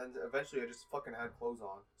just fucking had clothes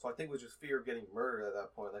on. So I think it was just fear of getting murdered at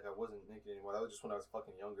that point. Like, I wasn't naked anymore. That was just when I was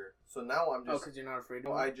fucking younger. So now I'm Oh, just... because you're not afraid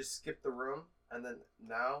No, of I it? just skipped the room, and then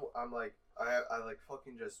now I'm like, I like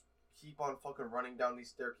fucking just keep on fucking running down these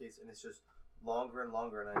staircases, and it's just longer and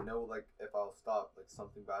longer, and I know like if I'll stop, like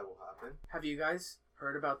something bad will happen. Have you guys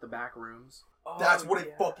heard about the back rooms? That's what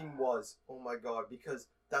it fucking was. Oh my god, because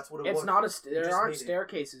that's what it was. It's not You there just aren't made it.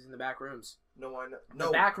 staircases in the back rooms. No, I know. The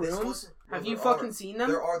No, back this rooms? wasn't- no, Have you there fucking are. seen them?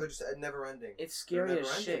 There are. They're just never ending. It's They're scary as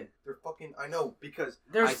never shit. ending. They're fucking. I know, because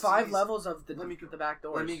There's I see 5 these- levels of the let me- the back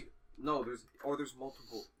doors. There's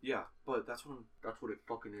multiple. Yeah, but that's what it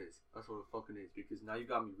fucking is. That's what it fucking is, because now you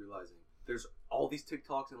got me realizing there's all these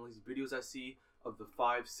TikToks and all these videos I see of the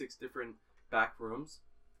 5-6 different back rooms,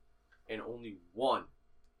 and only one,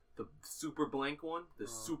 the super blank one,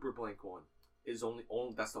 is only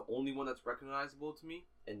that's the only one that's recognizable to me.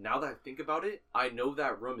 And now that I think about it, I know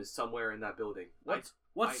that room is somewhere in that building.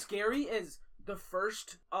 What's scary is the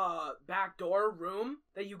first back door room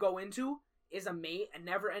that you go into is a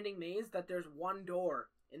never-ending maze that there's one door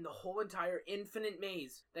in the whole entire infinite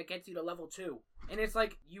maze that gets you to level 2. And it's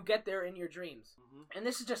like you get there in your dreams. Mm-hmm. And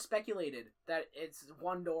this is just speculated that it's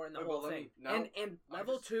one door in the whole thing. And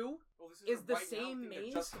level 2 is the same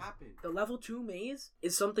maze. Just happened. The level 2 maze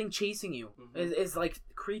is something chasing you. Mhm. Is like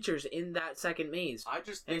creatures in that second maze. I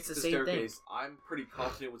just And think it's the the same thing. staircase. I'm pretty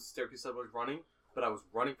confident with the staircase I was running, but I was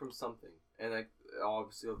running from something, and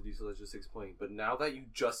obviously all the details I just explained. But now that you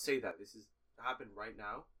just say that this is happened right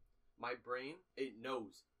now, my brain, it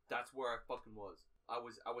knows that's where I fucking was. I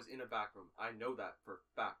was in a back room. I know that for a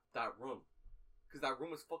fact. That room, because that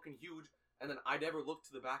room was fucking huge, and then I never looked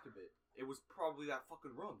to the back of it. It was probably that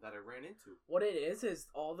fucking room that I ran into. What it is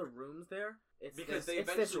all the rooms there. It's Because this, they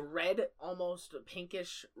it's this eventually- red, almost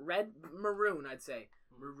pinkish, red maroon, I'd say.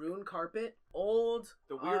 Maroon carpet, old,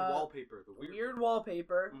 The weird wallpaper. The weird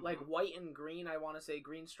wallpaper, Mhm. like white and green. I want to say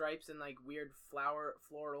green stripes and like weird floral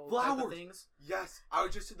type of Flowers! things. Yes, I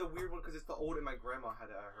just did the weird one because it's the old and my grandma had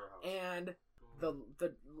it at her house. And the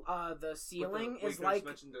But ceiling wait, is can I just like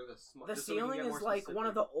mention they're the just so we can ceiling get is more like one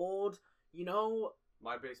of specific. the old,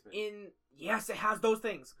 My basement. yes, it has those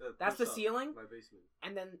things. That's the push-up, ceiling. My basement.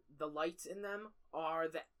 And then the lights in them are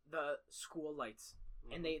the school lights.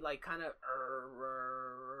 And they like kind of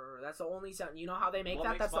that's the only sound. You know how they make What that?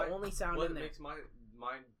 makes That's my- the only sound What in there. makes my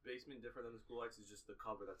basement different than the school lights is just the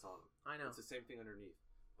cover that's on them. I know. It's the same thing underneath.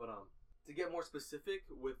 But to get more specific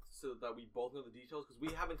so that we both know the details, because we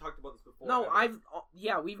haven't talked about this before. No,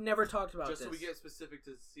 ever. we've never talked about Just this. so we get specific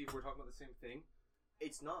to see if we're talking about the same thing.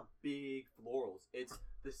 It's not big florals. It's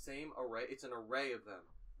the same array. It's an array of them.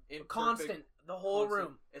 In constant, perfect- the whole constant.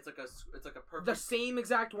 room. It's like a perfect. The same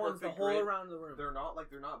exact ones, the perfect whole grid. around the room. They're not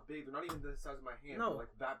big. They're not even the size of my hand. No. They're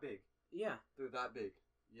like that big. Yeah. They're that big.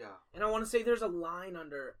 Yeah. And I want to say there's a line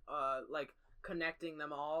under, like connecting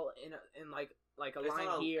them all in like a It's line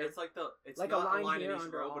not here. It's like it's like not a line in here each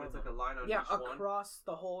under row, all but of it's like them. a line on Yeah, each one. across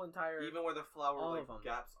the whole entire. Even where the flower all like of them.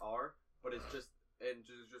 gaps are, but it's just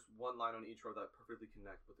one line on each row that perfectly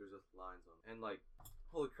connect, but there's just lines on it. And like,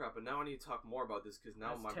 holy crap! But now I need to talk more about this because now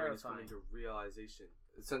That's my brain is coming terrifying. to realization.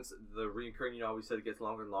 Since the reoccurring, we said it gets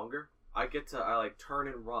longer and longer. I like turn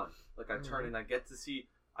and run. Like I turn and I get to see.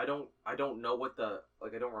 I don't know what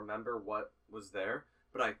I don't remember what was there,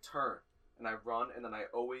 but I turn and I run, and then I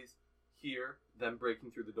always hear them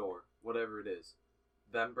breaking through the door, whatever it is,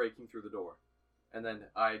 them breaking through the door, and then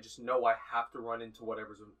I just know I have to run into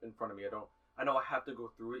whatever's in front of me. I know I have to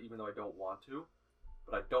go through it even though I don't want to,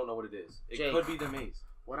 but I don't know what it is. It Jake, could be the maze.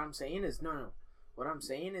 What I'm saying is no. What I'm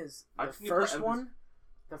saying is I the just need to put first one.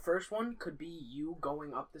 The first one could be you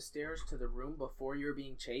going up the stairs to the room before you're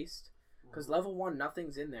being chased. Because level 1,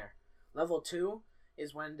 nothing's in there. Level 2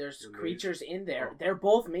 is when there's creatures in there. Oh. They're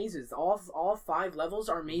both mazes. All 5 levels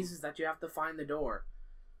are mazes that you have to find the door.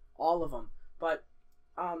 All of them. But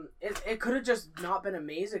it could have just not been a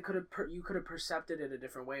maze. It you could have percepted it a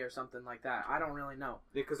different way or something like that. I don't really know.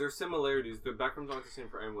 Yeah, because there's similarities. The backrooms aren't the same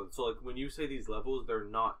for anyone. So like when you say these levels, they're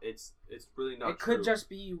not. It's really not. It could just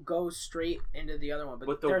be you go straight into the other one,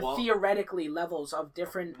 but they're theoretically levels of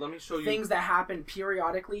different Let me show you things that happen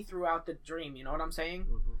periodically throughout the dream. You know what I'm saying?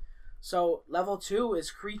 Mm-hmm. So level 2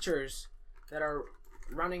 is creatures that are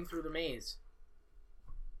running through the maze.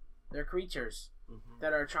 They're creatures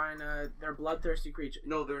that are they're bloodthirsty creatures.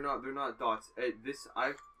 No, they're not. They're not dots.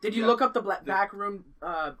 Did you look up the back room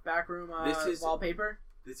This is- wallpaper?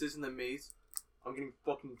 This isn't a maze. I'm getting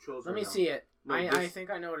fucking chills. Let right me now. see it. No, I think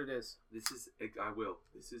I know what it is. This is. I will.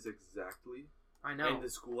 This is exactly. I know. And the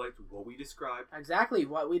school lights, what we described. Exactly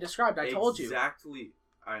what we described. I told you. Exactly.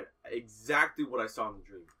 Exactly what I saw in the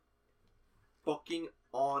dream. Fucking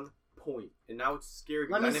on point. And now it's scary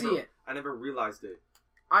because Let me see it. I never realized it.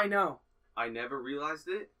 I know. I never realized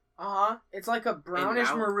it. It's like a brownish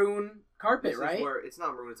maroon carpet, This right? is where it's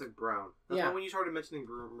not maroon, it's like brown. That's Yeah. why when you started mentioning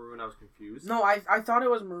maroon, I was confused. No, I thought it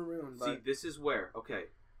was maroon. But... See, this is where, okay,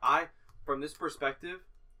 from this perspective,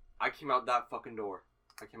 I came out that fucking door.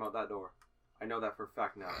 I came out that door. I know that for a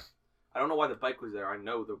fact now. I don't know why the bike was there. I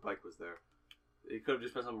know the bike was there. It could have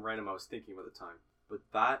just been something random I was thinking at the time. But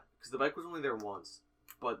because the bike was only there once.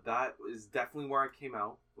 But that is definitely where I came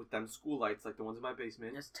out with them school lights, like the ones in my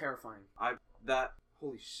basement. It's terrifying.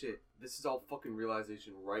 Holy shit. This is all fucking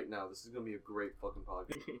realization right now. This is gonna be a great fucking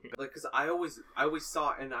podcast. Like, cause I always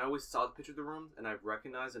saw the picture of the room, and I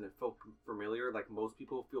recognized, and it felt familiar. Like most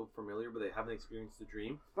people feel familiar, but they haven't experienced the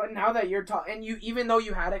dream. But now that you're talking, and even though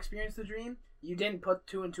you had experienced the dream, you didn't put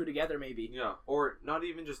 2 and 2 together, maybe. Yeah, or not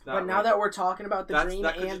even just that. But now that we're talking about the dream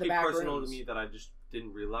that could and just the be back personal rooms, to me that I just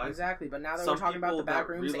didn't realize. Exactly, but now that Some we're talking about the people back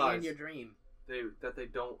that rooms realize and your dream, they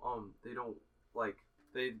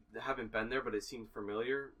haven't been there, but it seems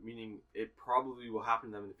familiar, meaning it probably will happen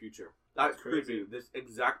to them in the future. That's crazy. This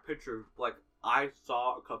exact picture, like, I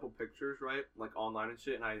saw a couple pictures, right, like online and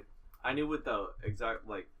shit, and I knew what the exact,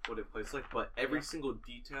 like, what it placed like, but every single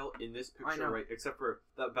detail in this picture, right, except for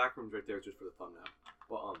that back room's right there, just for the thumbnail.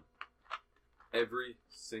 But every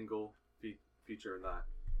single feature in that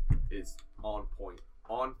is on point,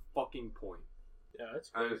 on fucking point. Yeah, that's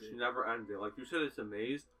crazy. And it's never ending. Like you said, it's a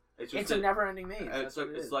maze. It's a never-ending maze.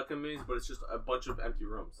 It's like a maze, but it's just a bunch of empty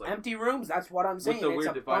rooms. Like, empty rooms. That's what I'm saying. It's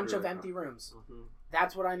a bunch of empty rooms. Mm-hmm.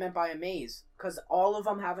 That's what I meant by a maze. Because all of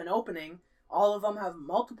them have an opening. All of them have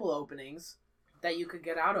multiple openings that you could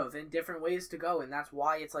get out of in different ways to go, and that's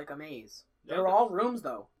why it's like a maze. They're all rooms,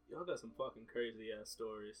 though. Y'all got some fucking crazy ass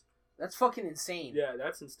stories. That's fucking insane. Yeah,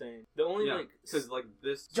 that's insane. The only because like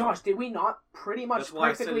this. Josh, did we not pretty much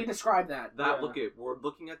perfectly describe that? We're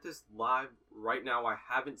looking at this live right now. I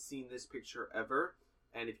haven't seen this picture ever,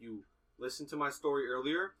 and if you listen to my story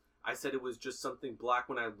earlier, I said it was just something black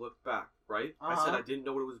when I looked back. Right? I said I didn't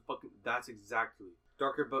know what it was. Fucking. That's exactly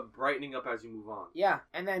darker, but brightening up as you move on. Yeah,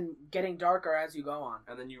 and then getting darker as you go on.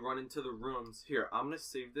 And then you run into the rooms. Here, I'm gonna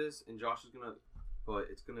save this, and Josh is gonna, but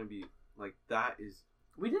it's gonna be like that is.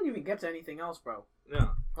 We didn't even get to anything else, bro.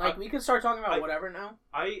 No. Like, we could start talking about whatever now.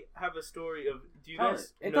 I have a story of... Do you Tell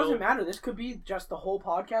guys it doesn't matter. This could be just the whole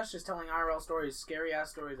podcast, just telling IRL stories,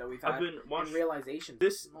 scary-ass stories that we've had, and realizations.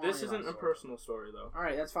 This isn't a personal story, though.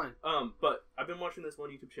 Alright, that's fine. But I've been watching this one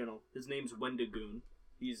YouTube channel. His name's Wendigoon.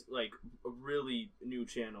 He's, like, a really new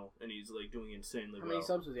channel, and he's, like, doing insanely well. How many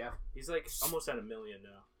subs does he have? He's, like, almost at 1 million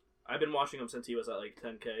now. I've been watching him since he was at, like,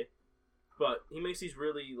 10K. But he makes these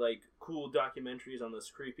really, like, cool documentaries on this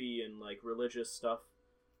creepy and, like, religious stuff.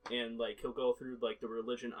 And, like, he'll go through, like, the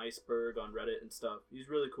religion iceberg on Reddit and stuff. He's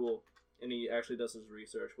really cool. And he actually does his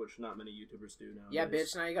research, which not many YouTubers do nowadays. Yeah,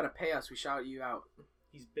 bitch, now you gotta pay us. We shout you out.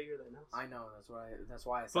 He's bigger than us. I know, that's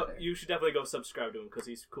why I said it. But you should definitely go subscribe to him, because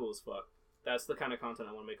he's cool as fuck. That's the kind of content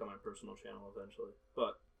I want to make on my personal channel eventually.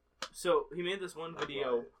 But, so, he made this one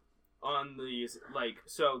video on these, like,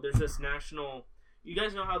 so there's this national... You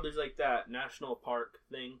guys know how there's, like, that national park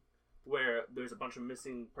thing where there's a bunch of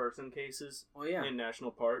missing person cases Oh yeah. in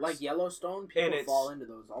national parks. Like Yellowstone, And people it's- fall into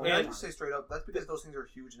those all the And I time. just say straight up, that's because those things are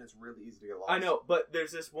huge and it's really easy to get lost. I know, but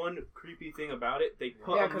there's this one creepy thing about it. They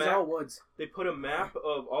put Yeah, a because they're all map. woods. They put a map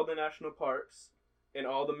of all the national parks and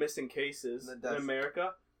all the missing cases And in then that's-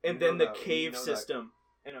 America, and you know then the that- you cave know that- system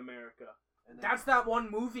in America. And then- That's that one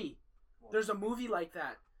movie. There's a movie like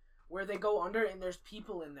that where they go under and there's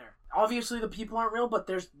people in there. Obviously, the people aren't real, but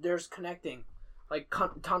there's connecting, like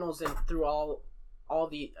tunnels in through all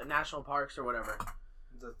the national parks or whatever.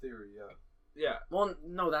 It's a theory, yeah. Yeah, Well,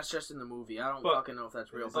 no, that's just in the movie. I don't But- fucking know if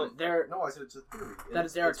that's real, Is but it- there No, I said it's a theory. That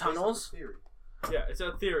is, there are It's based off a tunnels? Theory. yeah, it's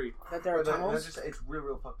a theory. that there are But then- tunnels. it's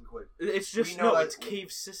real fucking quick. It's just We know that it's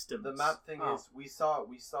cave systems. The map thing Oh. is we saw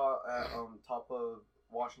at top of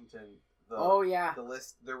Washington Oh yeah. the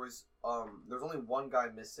list. There was only one guy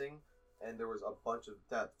missing, and there was a bunch of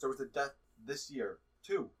deaths. There was a death this year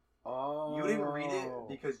too. Oh. You didn't read it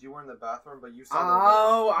because you were in the bathroom, but you saw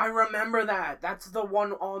Oh, I remember that. That's the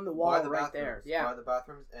one on the the wall by the right bathrooms, there. Yeah. by the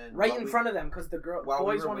bathrooms, and Right while in we- front of them, because the while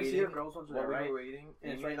we boys were want to see it, waiting- girls want to see While it, we right? were waiting,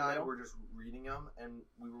 And it's Amy right in and the I middle? were just reading them, and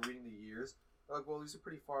we were reading the years. We're like, well, these are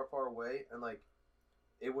pretty far away, and like,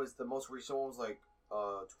 it was the most recent one was like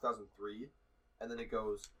 2003, and then it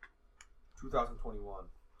goes 2021.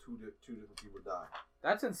 Two different people died.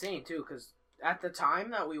 That's insane too, because at the time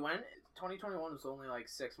that we went, 2021 was only like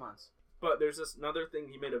 6 months. But there's this another thing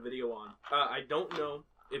he made a video on. I don't know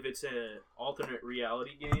if it's an alternate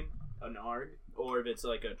reality game, an ARG, or if it's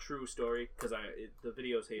like a true story, because the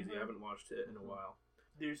video's hazy. I haven't watched it in a while.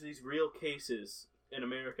 There's these real cases, in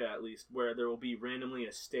America at least, where there will be randomly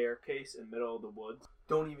a staircase in the middle of the woods.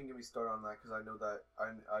 Don't even get me started on that because I know that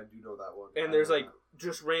I do know that one. And I there's know like that.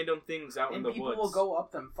 just random things out in And the people woods. will go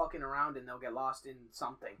up them fucking around and they'll get lost in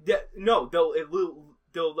something. Yeah, no, they'll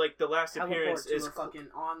like the last Teleport appearance to is a fucking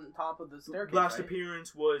on top of the staircase. last right?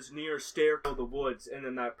 appearance was near stair of the woods, and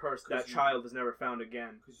then that child is never found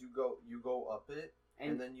again. Because you go up it,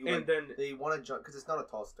 and then you and like, then they want to jump because it's not a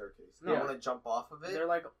tall staircase. They No. want to jump off of it, They're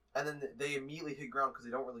like, and then they immediately hit ground because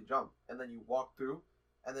they don't really jump. And then you walk through,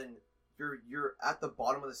 and then you're at the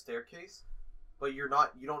bottom of the staircase, but you're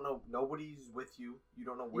not. You don't know. Nobody's with you. You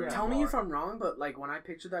don't know where. tell you me are. if I'm wrong, but like when I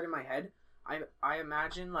picture that in my head, I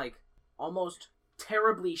imagine like almost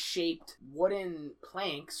terribly shaped wooden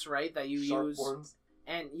planks, right, that you Sharp use. ones.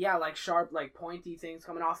 And yeah, like sharp, like pointy things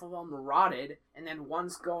coming off of them, rotted, and then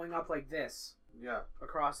one's going up like this Yeah.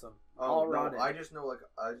 across them, Oh, all no, rotted. I just know like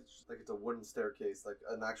it's a wooden staircase, like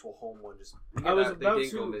an actual home one. Just I was they about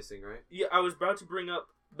didn't go to- missing, right? Yeah, I was about to bring up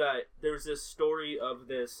that there's this story of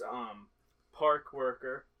this park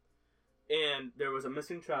worker, and there was a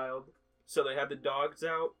missing child, so they had the dogs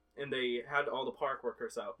out, and they had all the park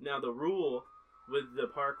workers out. Now, the rule with the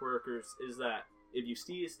park workers is that if you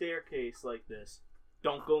see a staircase like this,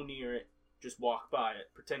 don't go near it, just walk by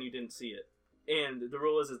it, pretend you didn't see it. And the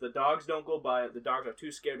rule is the dogs don't go by it, the dogs are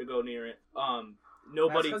too scared to go near it.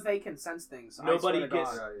 Nobody because they can sense things. I nobody swear to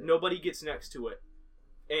gets God. Yeah. nobody gets next to it,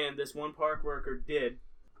 and this one park worker did,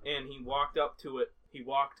 and he walked up to it.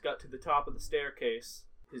 Got to the top of the staircase.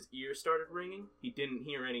 His ears started ringing. He didn't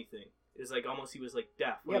hear anything. It was like almost he was like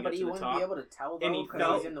deaf when Yeah, he but got he to the wouldn't top. be able to tell And though he because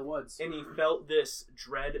felt- he's in the woods. And he felt this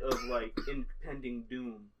dread of like impending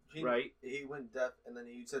doom, right? He went deaf, and then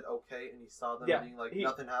he said okay, and he saw them Yeah, being like he-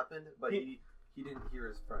 nothing happened, but he didn't hear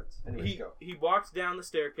his friends. Anyways, go. He walks down the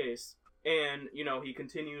staircase, and he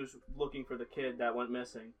continues looking for the kid that went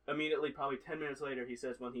missing. Immediately, probably 10 minutes later, he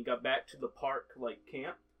says when he got back to the park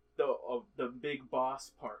camp, the big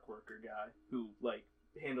boss park worker guy who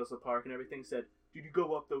handles the park and everything said, "Did you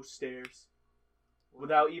go up those stairs?"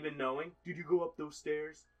 Without even knowing, "Did you go up those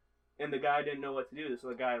stairs?" And the guy didn't know what to do, so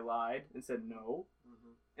the guy lied and said no.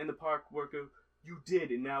 Mm-hmm. And the park worker, "You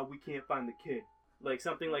did, and now we can't find the kid." Like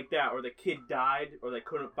something like that, or the kid died, or they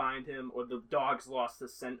couldn't find him, or the dogs lost the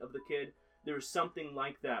scent of the kid. There's something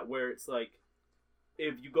like that where it's like,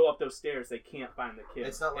 if you go up those stairs, they can't find the kid.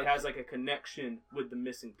 It's not like- it has like a connection with the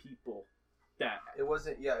missing people. That It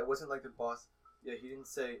wasn't. Yeah, it wasn't like the boss. Yeah, he didn't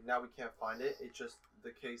say now we can't find it. It's just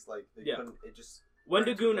the case they couldn't. It just.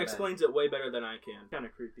 Wendigoon Right. explains it way better than I can. Kind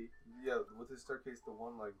of creepy. Yeah, with the staircase, the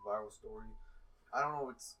one viral story. I don't know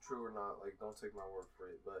if it's true or not. Don't take my word for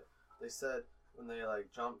it. But they said when they got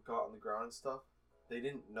on the ground and stuff, they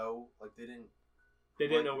didn't know. They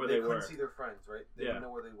didn't know where they were. couldn't see their friends, right? They Yeah. didn't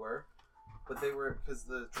know where they were. But they were, because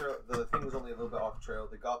the thing was only a little bit off trail.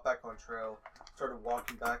 They got back on trail, started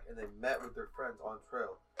walking back, and they met with their friends on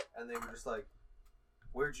trail. And they were just like,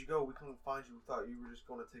 "Where'd you go? We couldn't find you. We thought you were just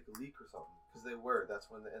going to take a leak or something." Because they were. That's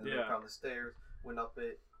when they found the stairs, went up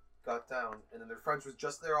it, got down, and then their friends was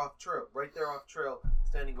just there off trail, right there off trail,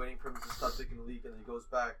 standing waiting for him to stop taking a leak. And then he goes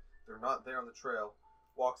back, they're not there on the trail.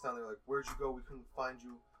 Walks down there like, where'd you go? We couldn't find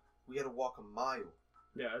you. We had to walk a mile.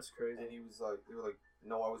 Yeah, that's crazy. And he was like, they were like,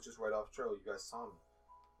 no, I was just right off trail. You guys saw me.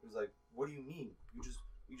 He was like, what do you mean?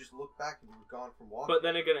 You just looked back and you were gone from walking. But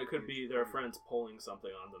then again, it could be their friends pulling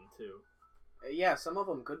something on them too. Yeah, some of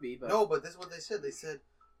them could be, but no. But this is what they said.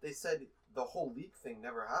 They said the whole leak thing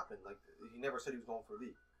never happened. Like he never said he was going for a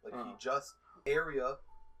leak. Like he just area,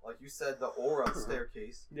 like you said, the aura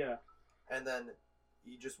staircase. Yeah. And then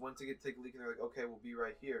he just went to take a leak, and they're like, okay, we'll be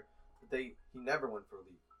right here. But he never went for a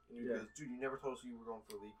leak. And he goes, dude, you never told us you were going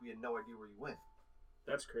for a leak. We had no idea where you went.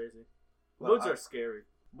 That's crazy. But Woods are scary.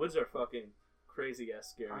 Woods are fucking crazy ass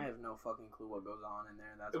scary. I have no fucking clue what goes on in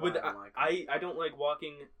there. That's why I don't like them. I don't like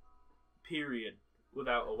walking, period,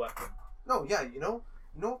 without a weapon. No, yeah, you know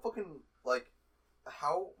fucking, like,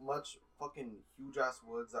 how much fucking huge ass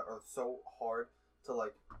woods that are so hard to,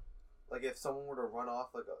 like if someone were to run off,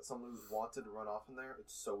 like someone who's wanted to run off in there,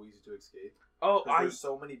 it's so easy to escape. Oh, there's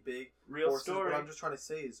so many big real forces. story. What I'm just trying to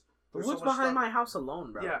say is, the woods behind my house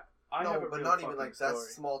alone, bro. Yeah, I have a but real not even like story.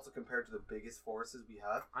 that's small to compare to the biggest forests we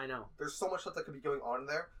have. I know. There's so much stuff that could be going on in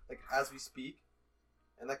there, like as we speak,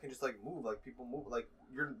 and that can just like move, like people move, like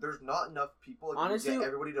there's not enough people. Like, honestly, to get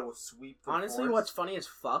everybody to sweep. The honestly, forest. what's funny as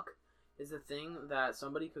fuck is the thing that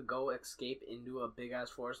somebody could go escape into a big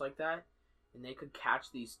ass forest like that, and they could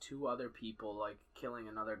catch these two other people like killing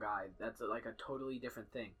another guy. That's like a totally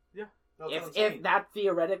different thing. Yeah. No, If that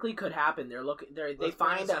theoretically could happen, they Let's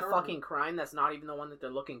find bring a this fucking crime that's not even the one that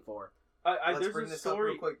they're looking for. Let's there's bring a this story. up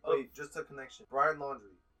real quick. Wait, just a connection. Brian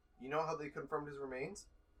Laundrie. You know how they confirmed his remains?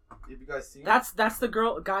 Have you guys seen? That's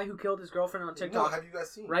the guy who killed his girlfriend on TikTok. No, have you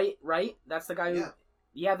guys seen? Right. That's the guy who.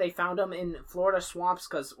 Yeah, they found him in Florida swamps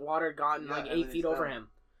because water got like 8 feet over him,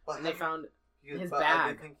 and they found his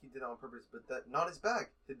bag. I think he did it on purpose, but not his bag.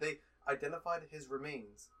 Did they identified his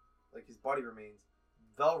remains, like his body remains,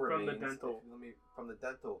 remains from the dental. From the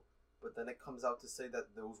dental, but then it comes out to say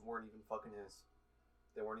that those weren't even fucking his.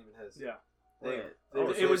 They weren't even his. Yeah.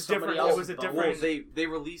 It was different. Else It was a different. Well, they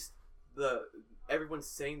released everyone's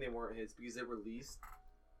saying they weren't his because they released,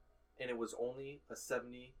 and it was only a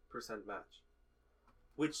 70% match.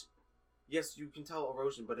 Which, yes, you can tell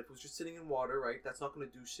erosion, but if it was just sitting in water, right, that's not going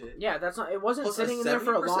to do shit. Yeah, that's not. It wasn't Plus, sitting in there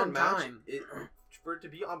for a long time. For it to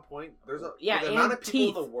be on point, there's a yeah, for the and amount of people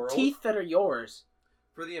teeth, in the world, teeth that are yours.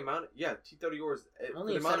 For the amount, teeth that are yours.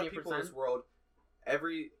 Only for the amount of 70%. people in this world,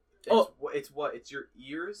 it's your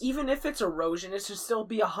ears. Even if it's erosion, it should still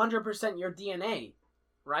be 100% your DNA,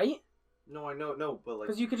 right? No, I know, no, but like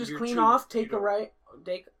because you could just your clean tooth, off, take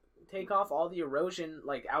off all the erosion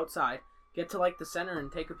like outside, get to like the center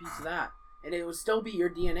and take a piece of that, and it would still be your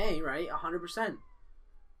DNA, right? 100%.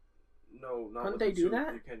 No, not couldn't with they the do tooth.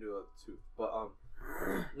 that? You can't do a tooth, but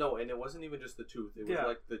no, and it wasn't even just the tooth. It was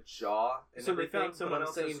like the jaw and so everything. They found someone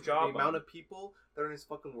else's saying jawbone. The amount of people that are in this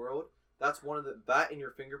fucking world. That's one of that in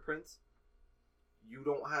your fingerprints. You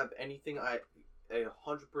don't have anything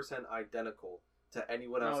 100% identical to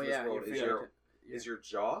anyone else in this world. Is your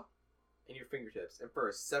jaw and your fingertips, and for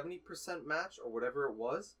a 70% match or whatever it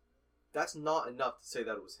was, that's not enough to say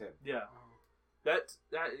that it was him. Yeah. That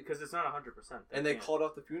because it's not 100%. And they called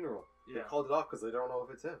off the funeral. Yeah. They called it off because they don't know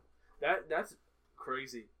if it's him. That's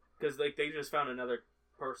crazy because like they just found another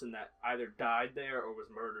person that either died there or was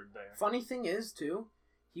murdered there. Funny thing is too,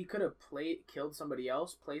 he could have killed somebody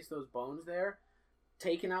else, placed those bones there,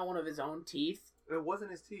 taken out one of his own teeth. It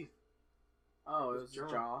wasn't his teeth. Oh, it was his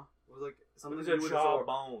jaw. It was like something it to was do a with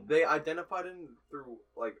jawbone. They identified him through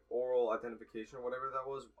like oral identification or whatever that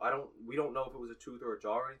was. We don't know if it was a tooth or a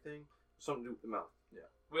jaw or anything. Something to do with the mouth. Yeah.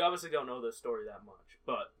 We obviously don't know the story that much,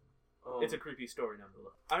 but it's a creepy story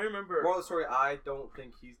nonetheless. I remember. Moral of the story: I don't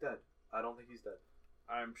think he's dead. I don't think he's dead.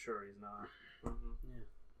 I'm sure he's not. Mm-hmm. Yeah.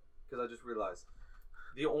 Because I just realized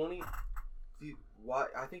why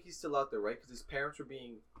I think he's still out there, right? Because his parents were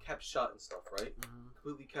being kept shut and stuff, right? Mm-hmm.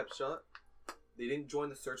 Completely kept shut. They didn't join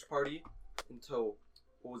the search party until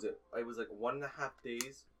what was it? It was like 1.5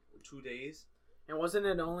 days or 2 days. And wasn't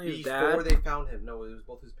it only his before dad? they found him? No, it was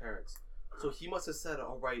both his parents. So he must have said,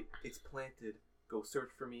 "All right, it's planted. Go search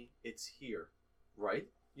for me. It's here." Right?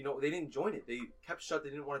 You know, they didn't join it. They kept shut. They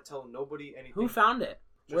didn't want to tell nobody anything. Who found it?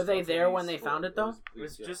 Just Were they the there when police they found it though? It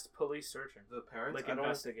was just police searching. The parents, like I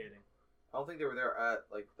investigating. don't think they were there at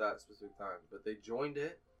like that specific time, but they joined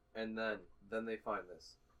it, and then they find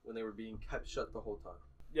this when they were being kept shut the whole time.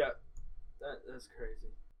 Yeah, that's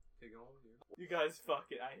crazy. Okay, go on here. You guys, fuck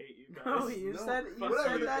it. I hate you guys. No, you said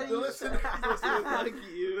that. Listen, fuck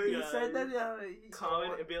you. You said that.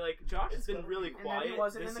 Comment and be like, Josh has been really And quiet. then he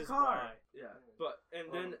wasn't this in the is car. why. Yeah, but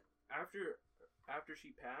then after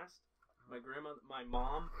she passed, my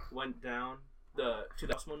mom went down to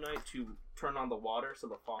the house one night to turn on the water so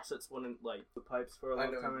the faucets wouldn't light the pipes for a I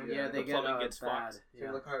long know, time. Yeah, they the get plumbing gets bad. fucked.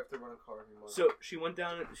 Yeah. Like I have to run a car anymore. So she went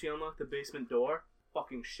down and she unlocked the basement door.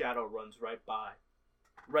 Fucking shadow runs right by.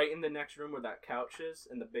 Right in the next room where that couch is,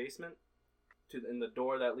 in the basement. In the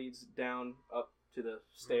door that leads down up to the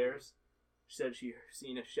stairs. She said she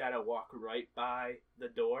seen a shadow walk right by the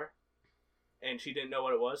door. And she didn't know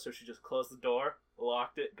what it was, so she just closed the door,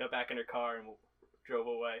 locked it, got back in her car, and drove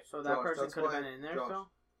away. So that Josh, person that's could have why- been in there Josh. still?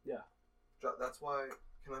 That's why.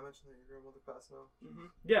 Can I mention that your grandmother passed now? Mm-hmm.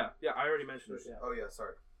 Yeah, I already mentioned it. Yeah. Oh yeah,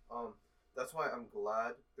 sorry. That's why I'm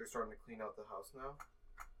glad they're starting to clean out the house now,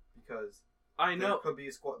 because I know. there could be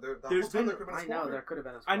a squad. There There's could been- have been a I squad know, there. there could have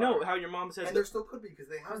been a I know squatter. how your mom says And there still could be because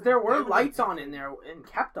they have. Because there were they would, lights like, on in there and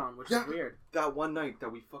kept on, which Yeah. is weird. That one night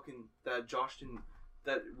that Josh didn't,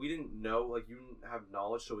 that we didn't know, like you didn't have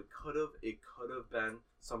knowledge, so it could have been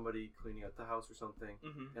somebody cleaning out the house or something,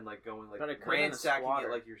 Mm-hmm. and like going like But it could've been a ransacking squatter.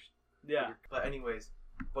 it like your. Yeah. But anyways,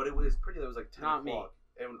 it was pretty. It was like 10 Not me. o'clock,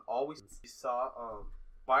 and all we saw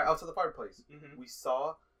by outside the fireplace, Mm-hmm. we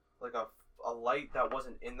saw like a light that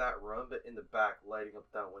wasn't in that room, but in the back, lighting up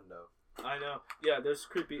that window. I know. Yeah, there's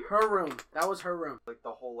creepy. Her room. That was her room. Like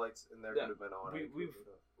the whole lights in there Yeah. could have been on.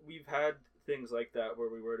 We've had things like that where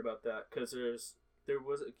we worried about that because there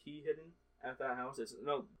was a key hidden at that house.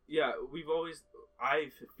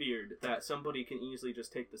 I've feared that somebody can easily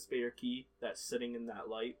just take the spare key that's sitting in that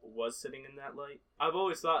light. I've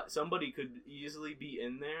always thought somebody could easily be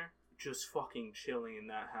in there just fucking chilling in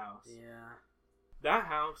that house. Yeah. That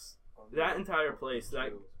house, that entire place,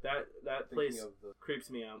 that place Thinking of the- creeps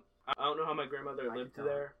me out. I don't know how my grandmother I lived can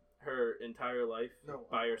tell. there her entire life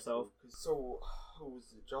by herself. So who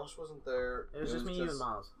was it? Josh wasn't there. It was just me, you, and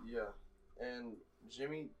Miles. Yeah, and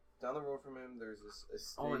Jimmy down the road from him. There's this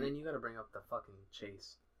estate. Oh, and then you gotta bring up the fucking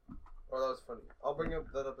chase Oh, that was funny. I'll bring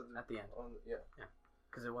that up at the end. Yeah.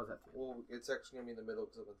 Because it was at the end. Well, it's actually gonna be in the middle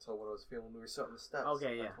because up until when I was feeling we were sitting on the steps.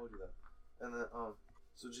 Okay, yeah. I told you that. And then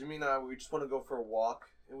so Jimmy and I we just want to go for a walk.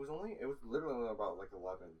 It was literally only about like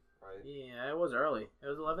 11, right? Yeah, it was early. It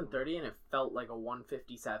was 11:30, and it felt like a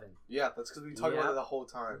 1:57. Yeah, that's because we talked Yeah. about it the whole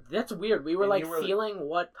time. That's weird. We were And like you were, like- feeling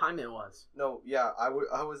what time it was. No, yeah, I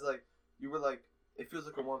was like, you were like, it feels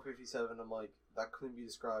like a 1:57. I'm like, that couldn't be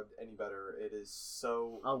described any better. It is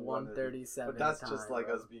so A 1:30. 1:37. But that's time, just like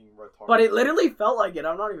bro. us being retarded. But it literally felt like it.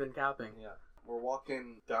 I'm not even capping. Yeah, we're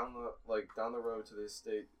walking down the road to the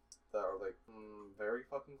estate that are like very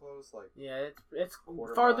fucking close, like Yeah, it's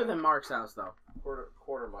Quarter farther mile. than Mark's house though.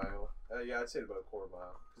 quarter mile. Yeah, I'd say about a quarter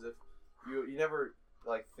mile. Because if you never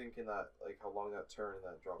like thinking that like how long that turn and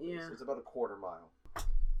that drop Yeah. is. It's about a quarter mile,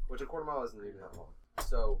 which a quarter mile isn't even that long.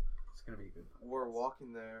 So It's gonna be good. we're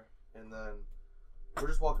walking there, and then we're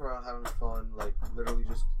just walking around having fun, like literally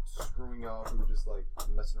just screwing off. We were just like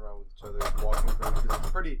messing around with each other, walking around because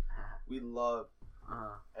it's pretty. We love,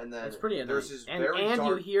 and then It's pretty annoying. there's this And very you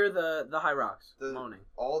dark. hear the high rocks The- moaning.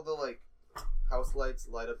 All the like house lights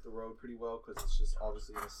light up the road pretty well because it's just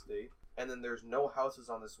obviously an estate. And then there's no houses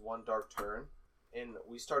on this one dark turn. And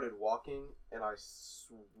we started walking, and I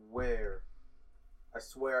swear,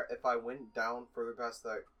 if I went down further past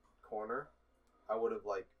that corner, I would have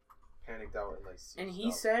like panicked out and like. And seized he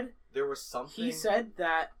up. said there was something. he said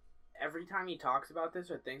that every time he talks about this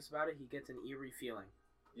or thinks about it, he gets an eerie feeling.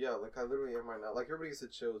 Yeah, like I literally am right now. Like everybody gets the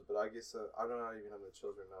chills, but I guess I don't even have the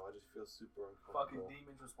children now. I just feel super uncomfortable. Fucking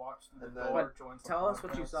demon just walked through the And then- door. Joins the Tell us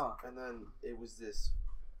what you podcast. saw. And then it was this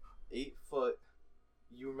 8-foot.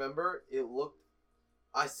 You remember? It looked.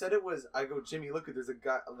 I said it was. I go, Jimmy, look at there's a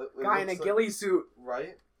guy. It Guy in a looks like- ghillie suit.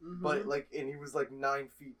 right? Mhm. But like, and he was like 9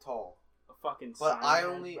 feet tall. A fucking. But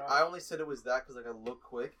Cyberman, bro. I only said it was that because like I looked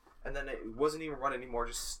quick, And then it wasn't even running anymore,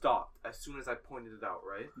 just stopped as soon as I pointed it out,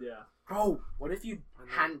 right? Yeah. Bro, what if you And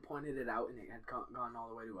then- hadn't pointed it out and it had gone all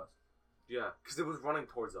the way to us? Yeah, because it was running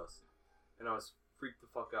towards us. And I was freaked the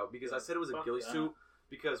fuck out. Because I said it was a Fuck ghillie that. suit.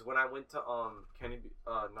 Because when I went to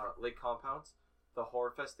Lake Compounds, the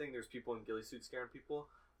horror fest thing, there's people in ghillie suits scaring people.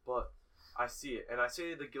 But I see it. And I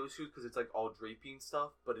say the ghillie suit because it's like all drapey and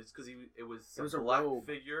stuff. But it's because it was It was a a black robe.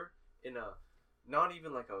 figure in a, not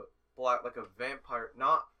even like a black, like a vampire,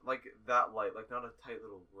 not like that light, like not a tight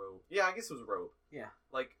little robe. Yeah, I guess it was a robe. Yeah.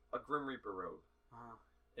 Like a Grim Reaper robe. Uh-huh.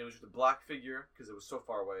 It was just a black figure because it was so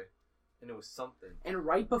far away. And it was something. And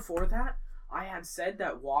right before that, I had said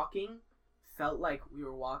that walking felt like we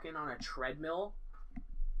were walking on a treadmill,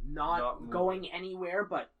 not Not moving. going anywhere,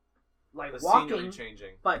 but like The walking, scenery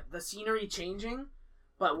changing. but the scenery changing.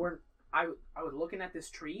 But I was looking at this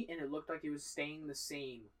tree and it looked like it was staying the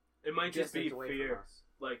same. It might just be distance away from fear. us.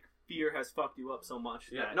 Like fear has fucked you up so much.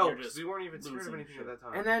 Yeah, that no, you're because just we weren't even scared of losing anything shit. at that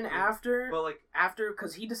time. And then but like,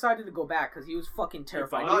 because he decided to go back because he was fucking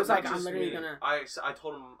terrified. Not He was like, just I'm literally me. gonna. I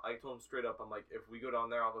told him straight up. I'm like, if we go down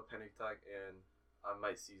there, I'll have a panic attack and I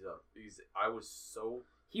might seize up. Because I was so.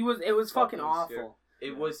 It was fucking fucking awful. scared.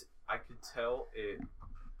 It was. I could tell it.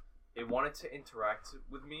 It wanted to interact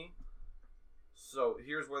with me. So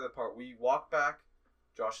here's where the part we walk back,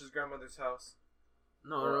 Josh's grandmother's house.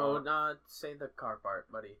 No, say the car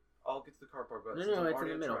part, buddy. I'll get to the car part, but No, since I'm it's in already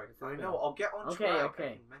the on middle. track- It's in the I middle. know. I'll get on Okay, track. okay.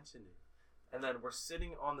 I can mention it. And then we're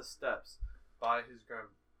sitting on the steps by his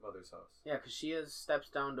grandmother's house. Yeah, because she has steps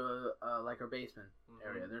down to like her basement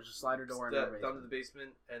area. There's a slider door in her basement. Down to the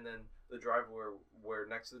basement, and then the driveway where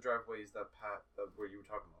next to the driveway is that path where you were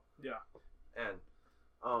talking about. Yeah. And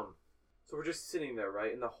so we're just sitting there,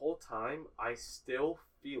 right? And the whole time I still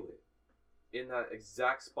feel it in that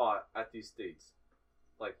exact spot at these states,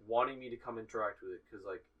 like wanting me to come interact with it, because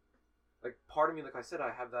like part of me, like I said,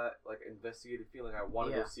 I have that like investigative feeling. I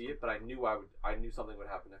want to go see it, but I knew something would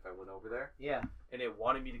happen if I went over there. Yeah. And it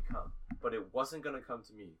wanted me to come, but it wasn't gonna come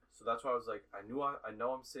to me. So that's why I was like, I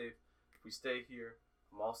know I'm safe. If we stay here,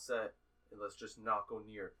 I'm all set, and let's just not go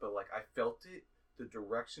near it. But like I felt it, the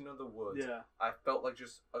direction of the woods. Yeah. I felt like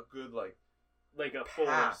just a good like a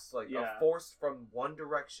pass, force. like yeah. a force from one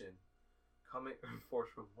direction, coming force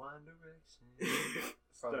from one direction.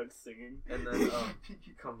 Start singing. And then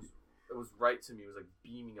comes. It was right to me. It was like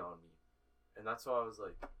beaming on me, and that's why I was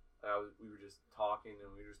like, we were just talking,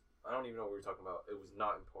 and I don't even know what we were talking about. It was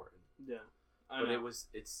not important. Yeah. But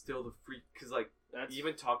it's still the freak, because like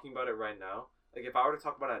even talking about it right now, like if I were to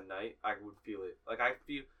talk about it at night, I would feel it. Like I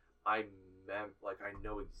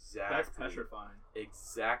know exactly. That's petrifying.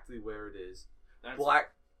 Exactly where it is. That's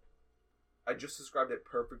Black. I just described it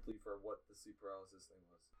perfectly for what the sleep paralysis thing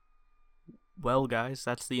was. Well, guys,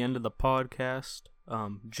 that's the end of the podcast.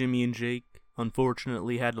 Jimmy and Jake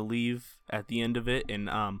unfortunately had to leave at the end of it, and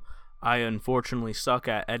I unfortunately suck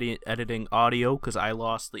at editing audio because I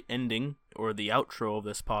lost the ending or the outro of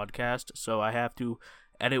this podcast, so I have to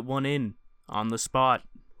edit one in on the spot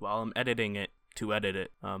while I'm editing it to edit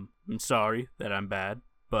it. I'm sorry that I'm bad,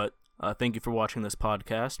 but thank you for watching this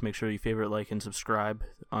podcast. Make sure you favorite, like, and subscribe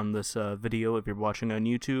on this video if you're watching on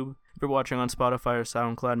YouTube. If you're watching on Spotify or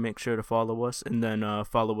SoundCloud, make sure to follow us, and then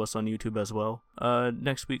follow us on YouTube as well.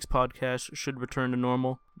 Next week's podcast should return to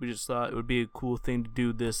normal. We just thought it would be a cool thing to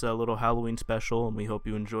do this little Halloween special, and we hope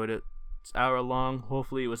you enjoyed it. It's an hour long.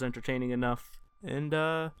 Hopefully it was entertaining enough. And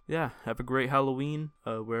yeah, have a great Halloween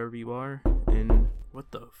wherever you are. And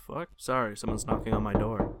what the fuck? Sorry, someone's knocking on my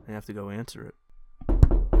door. I have to go answer it.